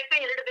ಬೇಕಾ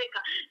 2 ಬೇಕಾ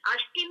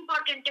ಅಷ್ಟು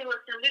ಇಂಪಾರ್ಟೆಂಟೇ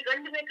ಹೊರತಂದ್ರೆ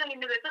ಗಂಡು ಬೇಕಾ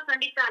ಹೆಣ್ಣು ಬೇಕಾ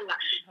ಖಂಡಿತ ಅಲ್ಲ.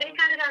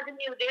 ಬೇಕಾದ್ರೆ ಅದನ್ನ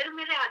ನೀವು ದೇವ್ರ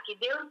ಮೇಲೆ ಹಾಕಿ,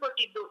 ದೇವ್ರು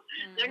ಕೊಟ್ಟಿದ್ದು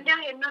ಗಂಡ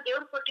ಹೆಣ್ಣು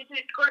ದೇವ್ರು ಕೊಟ್ಟಿದ್ದು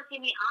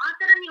ಇಟ್ಕೊಳ್ತೀನಿ, ಆ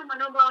ತರ ನೀವು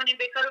ಮನೋಭಾವನೆ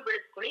ಬೇಕಾದ್ರೂ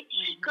ಬೆಳೆಸ್ಕೊಳ್ಳಿ.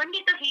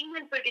 ಖಂಡಿತ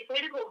ಫೀಮೇಲ್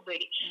ಫೆರ್ಟಿಸೈಡ್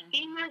ಹೋಗ್ಬೇಡಿ.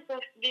 ಫೀಮೇಲ್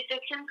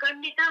ಡಿಟೆಕ್ಷನ್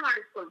ಖಂಡಿತ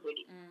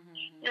ಮಾಡಿಸ್ಕೊಳ್ಬೇಡಿ.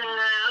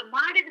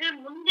 ಮಾಡಿದ್ರೆ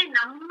ಮುಂದೆ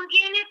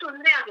ನಮ್ಗೇನೆ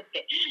ತೊಂದ್ರೆ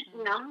ಆಗುತ್ತೆ.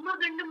 ನಮ್ಮ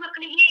ಗಂಡು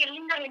ಮಕ್ಕಳಿಗೆ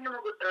ಎಲ್ಲಿಂದ ಹೆಣ್ಣು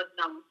ಮಗು ತರೋದು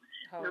ನಾವು?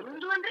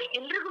 ನಮ್ದು ಅಂದ್ರೆ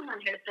ಎಲ್ರಿಗೂ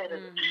ನಾನು ಹೇಳ್ತಾ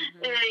ಇರೋದು.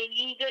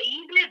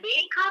 ಈಗಲೇ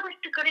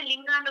ಬೇಕಾದಷ್ಟು ಕಡೆ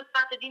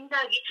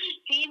ಲಿಂಗಾನುಪಾತದಿಂದಾಗಿ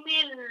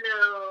ಫೀಮೇಲ್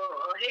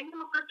ಹೆಣ್ಣು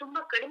ಮಕ್ಕಳು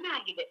ತುಂಬಾ ಕಡಿಮೆ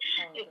ಆಗಿದೆ.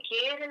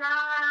 ಕೇರಳ,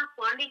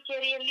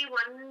 ಪಾಂಡಿಚೇರಿಯಲ್ಲಿ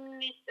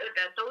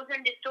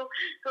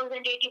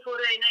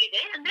 1084 ಏನೋ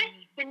ಇದೆ. ಅಂದ್ರೆ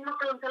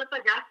ಹೆಣ್ಮಕ್ಳು ಒಂದ್ ಸ್ವಲ್ಪ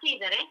ಜಾಸ್ತಿ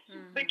ಇದಾರೆ.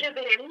 ಬಿಟ್ರೆ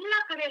ಬೇರೆ ಎಲ್ಲಾ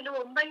ಕಡೆಯಲ್ಲೂ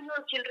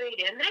 900 ಚಿಲ್ಲರೆ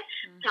ಇದೆ. ಅಂದ್ರೆ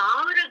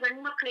 1000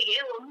 ಗಂಡ್ ಮಕ್ಳಿಗೆ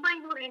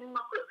 900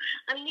 ಹೆಣ್ಮಕ್ಳು.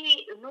 ಅಲ್ಲಿ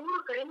 100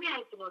 ಕಡಿಮೆ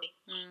ಆಯ್ತು ನೋಡಿ.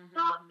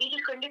 ಸೊ ಇದು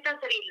ಖಂಡಿತ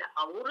ಸರಿ ಇಲ್ಲ.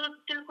 ಅವರು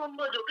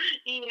ತಿಳ್ಕೊಬಹುದು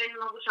ಈ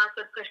ಹೆಣ್ಮಗು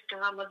ಸಾಕೋದ್ ಕಷ್ಟ,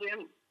 ಮದುವೆ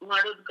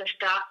ಮಾಡೋದು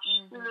ಕಷ್ಟ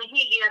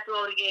ಹೀಗೆ, ಅಥವಾ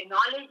ಅವ್ರಿಗೆ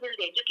ನಾಲೆಜ್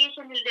ಇಲ್ದೆ,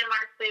 ಎಜುಕೇಶನ್ ಇಲ್ದೆ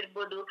ಮಾಡಿಸ್ತಾ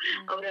ಇರ್ಬೋದು,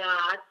 ಅವರ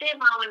ಅತ್ತೆ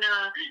ಮಾವನ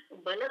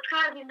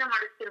ಬಲಾತ್ಕಾರದಿಂದ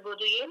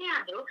ಮಾಡಿಸ್ತಿರ್ಬೋದು. ಏನೇ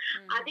ಆದ್ರೂ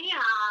ಅದೇ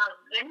ಆ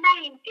ಗಂಡ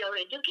ಹೆಂಡತಿ ಅವ್ರು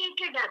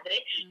ಎಜುಕೇಟೆಡ್ ಆದ್ರೆ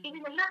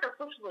ಇದನ್ನೆಲ್ಲ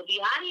ತಪ್ಪಿಸ್ಬೋದು.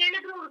 ಯಾರು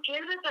ಹೇಳಿದ್ರು ಅವ್ರು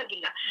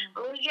ಕೇಳ್ಬೇಕಾಗಿಲ್ಲ.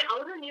 ಅವ್ರಿಗೆ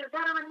ಅವ್ರ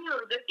ನಿರ್ಧಾರವನ್ನೇ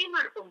ಅವ್ರು ಗಟ್ಟಿ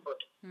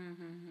ಮಾಡ್ಕೊಬಹುದು.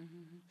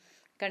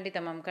 ಖಂಡಿತ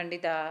ಮ್ಯಾಮ್,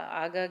 ಖಂಡಿತ.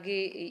 ಹಾಗಾಗಿ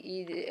ಈ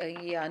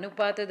ಈ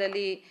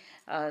ಅನುಪಾತದಲ್ಲಿ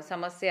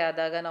ಸಮಸ್ಯೆ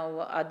ಆದಾಗ ನಾವು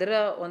ಅದರ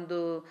ಒಂದು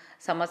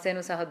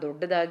ಸಮಸ್ಯೆನೂ ಸಹ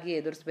ದೊಡ್ಡದಾಗಿ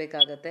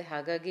ಎದುರಿಸ್ಬೇಕಾಗತ್ತೆ.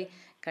 ಹಾಗಾಗಿ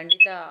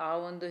ಖಂಡಿತ ಆ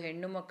ಒಂದು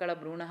ಹೆಣ್ಣು ಮಕ್ಕಳ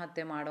ಭ್ರೂಣ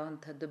ಹತ್ಯೆ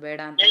ಮಾಡುವಂಥದ್ದು ಬೇಡ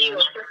ಅಂತ.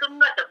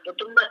 ತುಂಬಾ ತಪ್ಪು,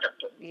 ತುಂಬಾ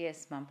ತಪ್ಪು.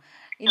 Yes ma'am.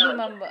 ಇನ್ನು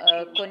ಮ್ಯಾಮ್,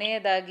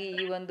 ಕೊನೆಯದಾಗಿ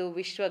ಈ ಒಂದು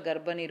ವಿಶ್ವ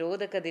ಗರ್ಭ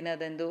ನಿರೋಧಕ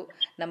ದಿನದಂದು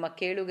ನಮ್ಮ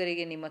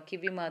ಕೇಳುಗರಿಗೆ ನಿಮ್ಮ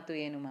ಕಿವಿ ಮಾತು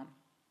ಏನು ಮ್ಯಾಮ್?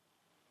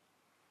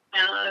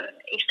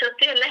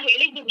 ಇಷ್ಟೊತ್ತು ಎಲ್ಲ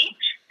ಹೇಳಿದ್ದೀನಿ.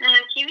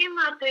 ಕಿವಿ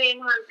ಮಾತು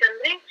ಏನು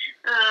ಅಂತಂದ್ರೆ,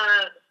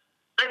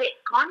 ಅದೇ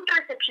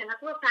ಕಾಂಟ್ರಾಸೆಪ್ಷನ್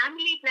ಅಥವಾ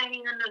ಫ್ಯಾಮಿಲಿ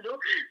ಪ್ಲಾನಿಂಗ್ ಅನ್ನೋದು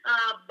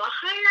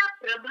ಬಹಳ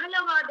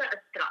ಪ್ರಬಲವಾದ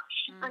ಅಸ್ತ್ರ.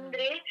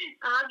 ಅಂದ್ರೆ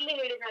ಆಗ್ಲೇ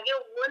ಹೇಳಿದ ಹಾಗೆ,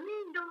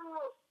 ಒಂದು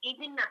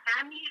ಇದನ್ನ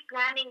ಫ್ಯಾಮಿಲಿ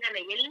ಪ್ಲಾನಿಂಗ್ ಅನ್ನ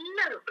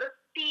ಎಲ್ಲರೂ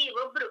ಪ್ರತಿ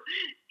ಒಬ್ರು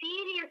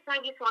ಸೀರಿಯಸ್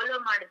ಆಗಿ ಫಾಲೋ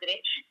ಮಾಡಿದ್ರೆ,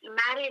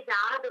 ಮ್ಯಾರೇಜ್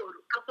ಆದವರು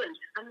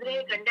ಕಪಲ್ಸ್ ಅಂದ್ರೆ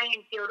ಗಂಡ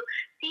ಹೆಂಡತಿಯವರು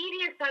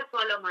ಸೀರಿಯಸ್ ಆಗಿ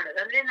ಫಾಲೋ ಮಾಡೋದು.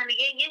 ಅಂದ್ರೆ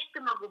ನನಗೆ ಎಷ್ಟು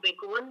ಮಗು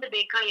ಬೇಕು, 1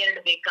 ಬೇಕಾ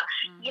 2 ಬೇಕಾ,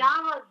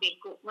 ಯಾವಾಗ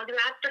ಬೇಕು, ಮದುವೆ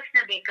ಆದ ತಕ್ಷಣ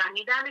ಬೇಕಾ,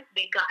 ನಿಧಾನಕ್ಕೆ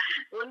ಬೇಕಾ,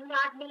 1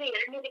 ಆದ್ಮೇಲೆ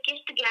 2ನೇದಕ್ಕೆ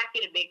ಎಷ್ಟು ಗ್ಯಾಪ್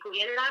ಇರ್ಬೇಕು,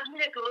 2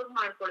 ಆದ್ಮೇಲೆ ಕ್ಲೋಸ್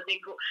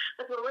ಮಾಡ್ಕೊಳ್ಬೇಕು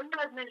ಅಥವಾ 1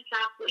 ಆದ್ಮೇಲೆ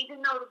ಸಾಕು,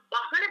 ಇದನ್ನ ಅವ್ರು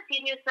ಬಹಳ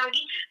ಸೀರಿಯಸ್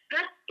ಆಗಿ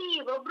ಪ್ರತಿ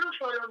ಒಬ್ರು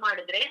ಫಾಲೋ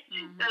ಮಾಡಿದ್ರೆ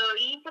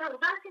ಈ ತರ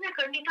ಉದಾಸೀನ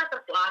ಖಂಡಿತ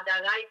ತಪ್ಪು.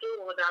 ಆದಾಗಾಯ್ತು,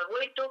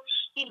 ಹೋದಾಗೋಯ್ತು,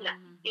 ಇಲ್ಲ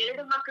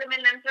 2 ಮಕ್ಳ ಮೇಲೆ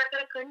ನನ್ನ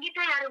ಪ್ರಕಾರ ಖಂಡಿತ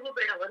ಯಾರಿಗೂ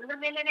ಬೇಡ, 1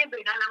 ಮೇಲೆನೆ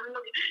ಬೇಡ. ನಮ್ಮ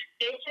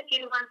ದೇಶಕ್ಕೆ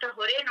ಇರುವಂತ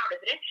ಹೊರೆ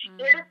ನೋಡಿದ್ರೆ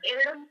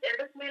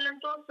ಎರಡಕ್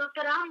ಮೇಲಂತೂ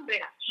ಸುತರಾಮ್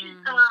ಬೇಡ.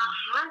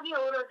 ಹಾಗೆ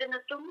ಅವರು ಅದನ್ನ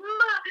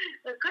ತುಂಬಾ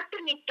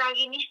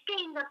ಕಟ್ಟುನಿಟ್ಟಾಗಿ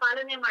ನಿಷ್ಠೆಯಿಂದ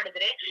ಪಾಲನೆ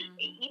ಮಾಡಿದ್ರೆ,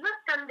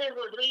 ಇವತ್ತಂದೆ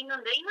ಹೋದ್ರು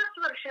ಇನ್ನೊಂದು 50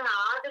 ವರ್ಷ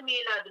ಆದ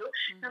ಮೇಲಾದ್ರೂ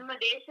ನಮ್ಮ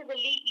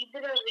ದೇಶದಲ್ಲಿ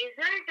ಇದರ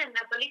ರಿಸಲ್ಟ್ ಅನ್ನ,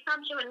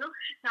 ಫಲಿತಾಂಶವನ್ನು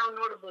ನಾವು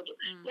ನೋಡ್ಬೋದು.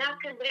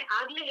 ಯಾಕಂದ್ರೆ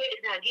ಆಗ್ಲೇ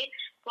ಹೇಳಿದ ಹಾಗೆ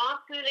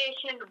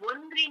ಪಾಪ್ಯುಲೇಷನ್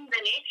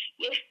 1ರಿಂದಲೇ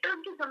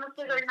ಎಷ್ಟೊಂದು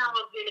ಸಮಸ್ಯೆಗಳನ್ನ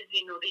ಅವಾಗ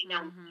ಹೇಳಿದ್ವಿ ನೋಡಿ.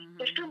 ನಾವು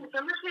ಎಷ್ಟೊಂದು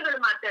ಸಮಸ್ಯೆಗಳು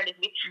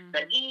ಮಾತಾಡಿದ್ವಿ.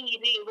 ಈ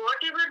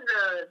ವಾಟ್ ಎವರ್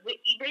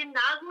ಇದರಿಂದ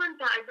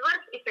ಆಗುವಂತ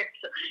ಅಡ್ವರ್ಸ್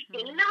ಇಫೆಕ್ಟ್ಸ್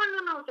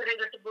ಎಲ್ಲವನ್ನು ನಾವು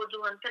ತಡೆಗಟ್ಟಬಹುದು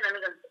ಅಂತ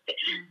ನನಗನ್ಸುತ್ತೆ.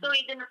 ಸೊ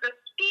ಇದನ್ನ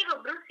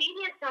ಪ್ರತಿಯೊಬ್ರು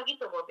ಸೀರಿಯಸ್ ಆಗಿ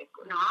ತಗೋಬೇಕು.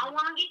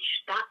 ನಾವಾಗಿ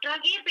ಡಾಕ್ಟರ್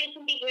ಆಗಿಯೇ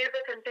ಪೇಷಂಟ್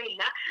ಹೇಳ್ಬೇಕಂತ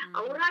ಇಲ್ಲ,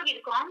 ಅವರಾಗಿ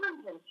ಕಾಮನ್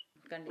ಸೆನ್ಸ್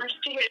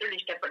ಅಷ್ಟು ಹೇಳಲು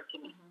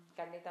ಇಷ್ಟಪಡ್ತೀನಿ.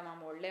 ಖಂಡಿತ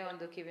ಮ್ಯಾಮ್, ಒಳ್ಳೆ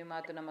ಒಂದು ಕಿವಿ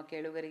ಮಾತು ನಮ್ಮ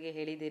ಕೇಳುಗರಿಗೆ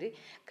ಹೇಳಿದ್ದೀರಿ.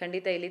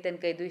 ಖಂಡಿತ ಇಲ್ಲಿ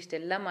ತನಕ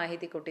ಇಷ್ಟೆಲ್ಲ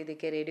ಮಾಹಿತಿ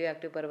ಕೊಟ್ಟಿದ್ದಕ್ಕೆ ರೇಡಿಯೋ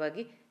ಆಕ್ಟಿವ್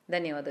ಪರವಾಗಿ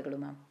ಧನ್ಯವಾದಗಳು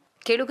ಮ್ಯಾಮ್.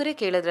 ಕೇಳುಗರೆ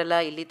ಕೇಳಿದ್ರಲ್ಲ,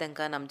 ಇಲ್ಲಿ ತನಕ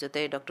ನಮ್ಮ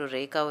ಜೊತೆ ಡಾಕ್ಟರ್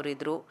ರೇಖಾ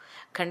ಅವರಿದ್ದರು.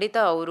 ಖಂಡಿತ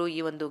ಅವರು ಈ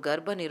ಒಂದು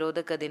ಗರ್ಭ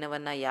ನಿರೋಧಕ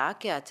ದಿನವನ್ನು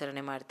ಯಾಕೆ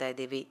ಆಚರಣೆ ಮಾಡ್ತಾ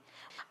ಇದ್ದೀವಿ,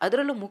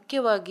 ಅದರಲ್ಲೂ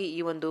ಮುಖ್ಯವಾಗಿ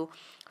ಈ ಒಂದು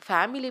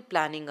ಫ್ಯಾಮಿಲಿ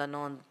ಪ್ಲ್ಯಾನಿಂಗ್ ಅನ್ನೋ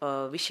ಒಂದು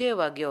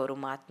ವಿಷಯವಾಗಿ ಅವರು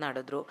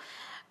ಮಾತನಾಡಿದ್ರು.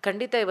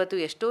 ಖಂಡಿತ ಇವತ್ತು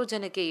ಎಷ್ಟೋ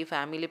ಜನಕ್ಕೆ ಈ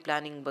ಫ್ಯಾಮಿಲಿ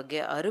ಪ್ಲ್ಯಾನಿಂಗ್ ಬಗ್ಗೆ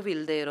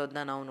ಅರಿವಿಲ್ಲದೆ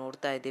ಇರೋದನ್ನ ನಾವು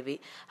ನೋಡ್ತಾ ಇದ್ದೀವಿ.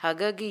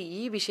 ಹಾಗಾಗಿ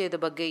ಈ ವಿಷಯದ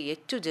ಬಗ್ಗೆ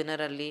ಹೆಚ್ಚು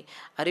ಜನರಲ್ಲಿ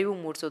ಅರಿವು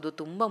ಮೂಡಿಸೋದು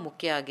ತುಂಬ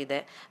ಮುಖ್ಯ ಆಗಿದೆ.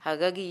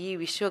 ಹಾಗಾಗಿ ಈ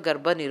ವಿಶ್ವ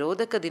ಗರ್ಭ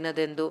ನಿರೋಧಕ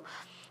ದಿನದಂದು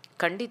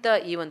ಖಂಡಿತ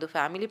ಈ ಒಂದು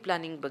ಫ್ಯಾಮಿಲಿ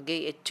ಪ್ಲ್ಯಾನಿಂಗ್ ಬಗ್ಗೆ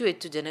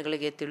ಹೆಚ್ಚು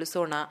ಜನಗಳಿಗೆ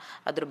ತಿಳಿಸೋಣ,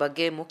 ಅದ್ರ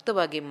ಬಗ್ಗೆ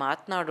ಮುಕ್ತವಾಗಿ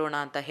ಮಾತನಾಡೋಣ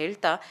ಅಂತ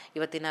ಹೇಳ್ತಾ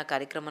ಇವತ್ತಿನ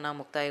ಕಾರ್ಯಕ್ರಮನ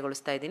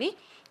ಮುಕ್ತಾಯಗೊಳಿಸ್ತಾ ಇದ್ದೀನಿ.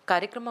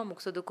 ಕಾರ್ಯಕ್ರಮ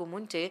ಮುಗಿಸೋದಕ್ಕೂ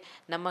ಮುಂಚೆ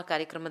ನಮ್ಮ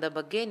ಕಾರ್ಯಕ್ರಮದ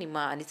ಬಗ್ಗೆ ನಿಮ್ಮ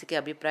ಅನಿಸಿಕೆ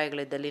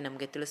ಅಭಿಪ್ರಾಯಗಳಿದ್ದಲ್ಲಿ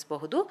ನಮಗೆ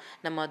ತಿಳಿಸಬಹುದು.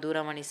 ನಮ್ಮ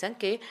ದೂರವಾಣಿ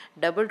ಸಂಖ್ಯೆ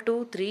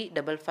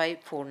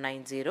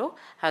 22355490,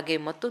 ಹಾಗೆ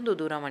ಮತ್ತೊಂದು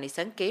ದೂರವಾಣಿ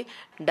ಸಂಖ್ಯೆ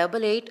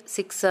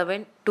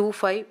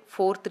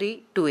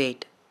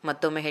 8867254328.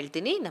 ಮತ್ತೊಮ್ಮೆ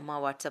ಹೇಳ್ತೀನಿ, ನಮ್ಮ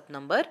ವಾಟ್ಸಪ್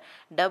ನಂಬರ್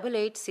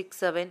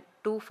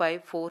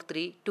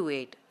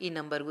 8867254328. ಈ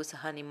ನಂಬರ್ಗೂ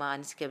ಸಹ ನಿಮ್ಮ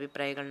ಅನಿಸಿಕೆ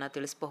ಅಭಿಪ್ರಾಯಗಳನ್ನ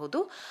ತಿಳಿಸಬಹುದು.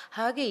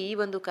 ಹಾಗೆ ಈ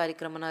ಒಂದು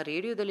ಕಾರ್ಯಕ್ರಮನ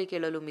ರೇಡಿಯೋದಲ್ಲಿ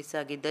ಕೇಳಲು ಮಿಸ್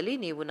ಆಗಿದ್ದಲ್ಲಿ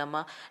ನೀವು ನಮ್ಮ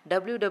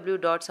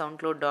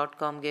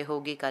www.soundcloud.comಗೆ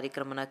ಹೋಗಿ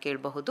ಕಾರ್ಯಕ್ರಮನ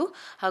ಕೇಳಬಹುದು.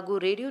 ಹಾಗೂ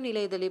ರೇಡಿಯೋ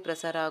ನಿಲಯದಲ್ಲಿ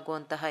ಪ್ರಸಾರ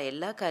ಆಗುವಂತಹ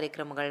ಎಲ್ಲ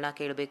ಕಾರ್ಯಕ್ರಮಗಳನ್ನ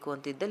ಕೇಳಬೇಕು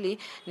ಅಂತಿದ್ದಲ್ಲಿ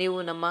ನೀವು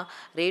ನಮ್ಮ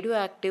ರೇಡಿಯೋ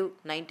ಆಕ್ಟಿವ್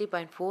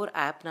 90.4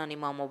 ಆ್ಯಪ್ನ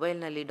ನಿಮ್ಮ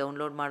ಮೊಬೈಲ್ನಲ್ಲಿ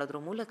ಡೌನ್ಲೋಡ್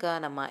ಮಾಡೋದ್ರ ಮೂಲಕ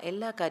ನಮ್ಮ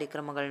ಎಲ್ಲ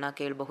ಕಾರ್ಯಕ್ರಮಗಳನ್ನ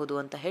ಕೇಳಬಹುದು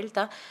ಅಂತ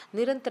ಹೇಳ್ತಾ,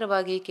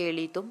 ನಿರಂತರವಾಗಿ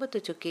ಕೇಳಿ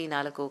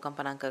 90.4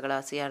 ಕಂಪನಾಂಕಗಳ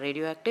ಸಿಆರ್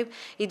ರೇಡಿಯೋ ಆಕ್ಟಿವ್.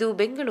 ಇದು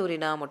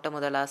ಬೆಂಗಳೂರಿನ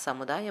ಮೊಟ್ಟಮೊದಲ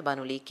ಸಮುದಾಯ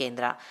ಬಾನುಲಿ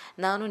ಕೇಂದ್ರ.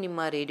 ನಾನು ನಿಮ್ಮ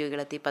ರೇಡಿಯೋ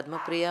ಗೆಳತಿ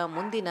ಪದ್ಮಪ್ರಿಯ.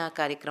 ಮುಂದಿನ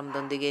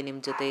ಕಾರ್ಯಕ್ರಮದೊಂದಿಗೆ ನಿಮ್ಮ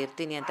ಜೊತೆ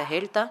ಇರ್ತೀನಿ ಅಂತ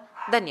ಹೇಳ್ತಾ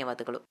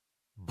ಧನ್ಯವಾದಗಳು.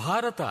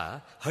 ಭಾರತ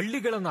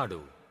ಹಳ್ಳಿಗಳ ನಾಡು,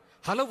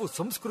 ಹಲವು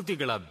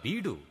ಸಂಸ್ಕೃತಿಗಳ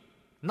ಬೀಡು.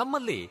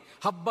 ನಮ್ಮಲ್ಲಿ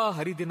ಹಬ್ಬ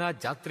ಹರಿದಿನ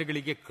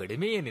ಜಾತ್ರೆಗಳಿಗೆ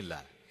ಕಡಿಮೆ ಏನಿಲ್ಲ.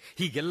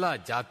 ಹೀಗೆಲ್ಲ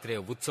ಜಾತ್ರೆ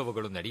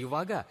ಉತ್ಸವಗಳು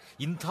ನಡೆಯುವಾಗ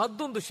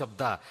ಇಂಥದ್ದೊಂದು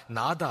ಶಬ್ದ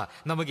ನಾದ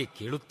ನಮಗೆ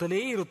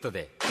ಕೇಳುತ್ತಲೇ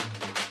ಇರುತ್ತದೆ.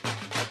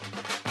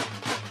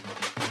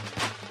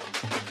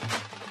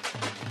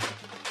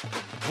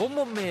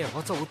 ಒಮ್ಮೊಮ್ಮೆ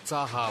ಹೊಸ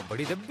ಉತ್ಸಾಹ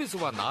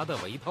ಬಡಿದೆಬ್ಬಿಸುವ ನಾದ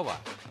ವೈಭವ.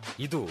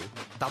 ಇದು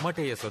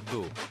ತಮಟೆಯ ಸದ್ದು,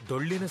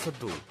 ಡೊಳ್ಳಿನ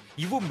ಸದ್ದು.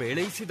 ಇವು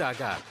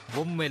ಮೇಳೈಸಿದಾಗ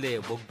ಒಮ್ಮೆಲೆ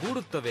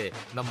ಒಗ್ಗೂಡುತ್ತವೆ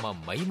ನಮ್ಮ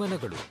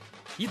ಮೈಮನಗಳು.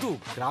 ಇದು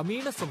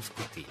ಗ್ರಾಮೀಣ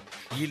ಸಂಸ್ಕೃತಿ.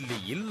 ಇಲ್ಲಿ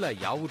ಇಲ್ಲ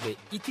ಯಾವುದೇ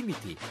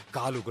ಇತಿಮಿತಿ.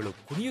 ಕಾಲುಗಳು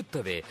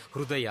ಕುಣಿಯುತ್ತವೆ,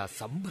 ಹೃದಯ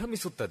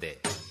ಸಂಭ್ರಮಿಸುತ್ತದೆ.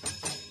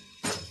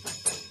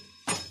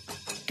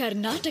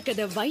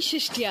 ಕರ್ನಾಟಕದ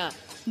ವೈಶಿಷ್ಟ್ಯ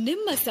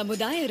ನಿಮ್ಮ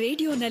ಸಮುದಾಯ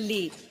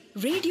ರೇಡಿಯೋನಲ್ಲಿ.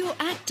 Radio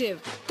active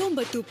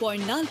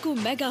 90.4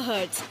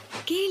 megahertz.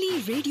 ಕೇಳಿ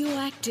ರೇಡಿಯೋ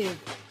ಆಕ್ಟಿವ್,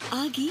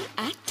 ಆಗಿ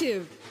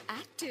ಆಕ್ಟಿವ್.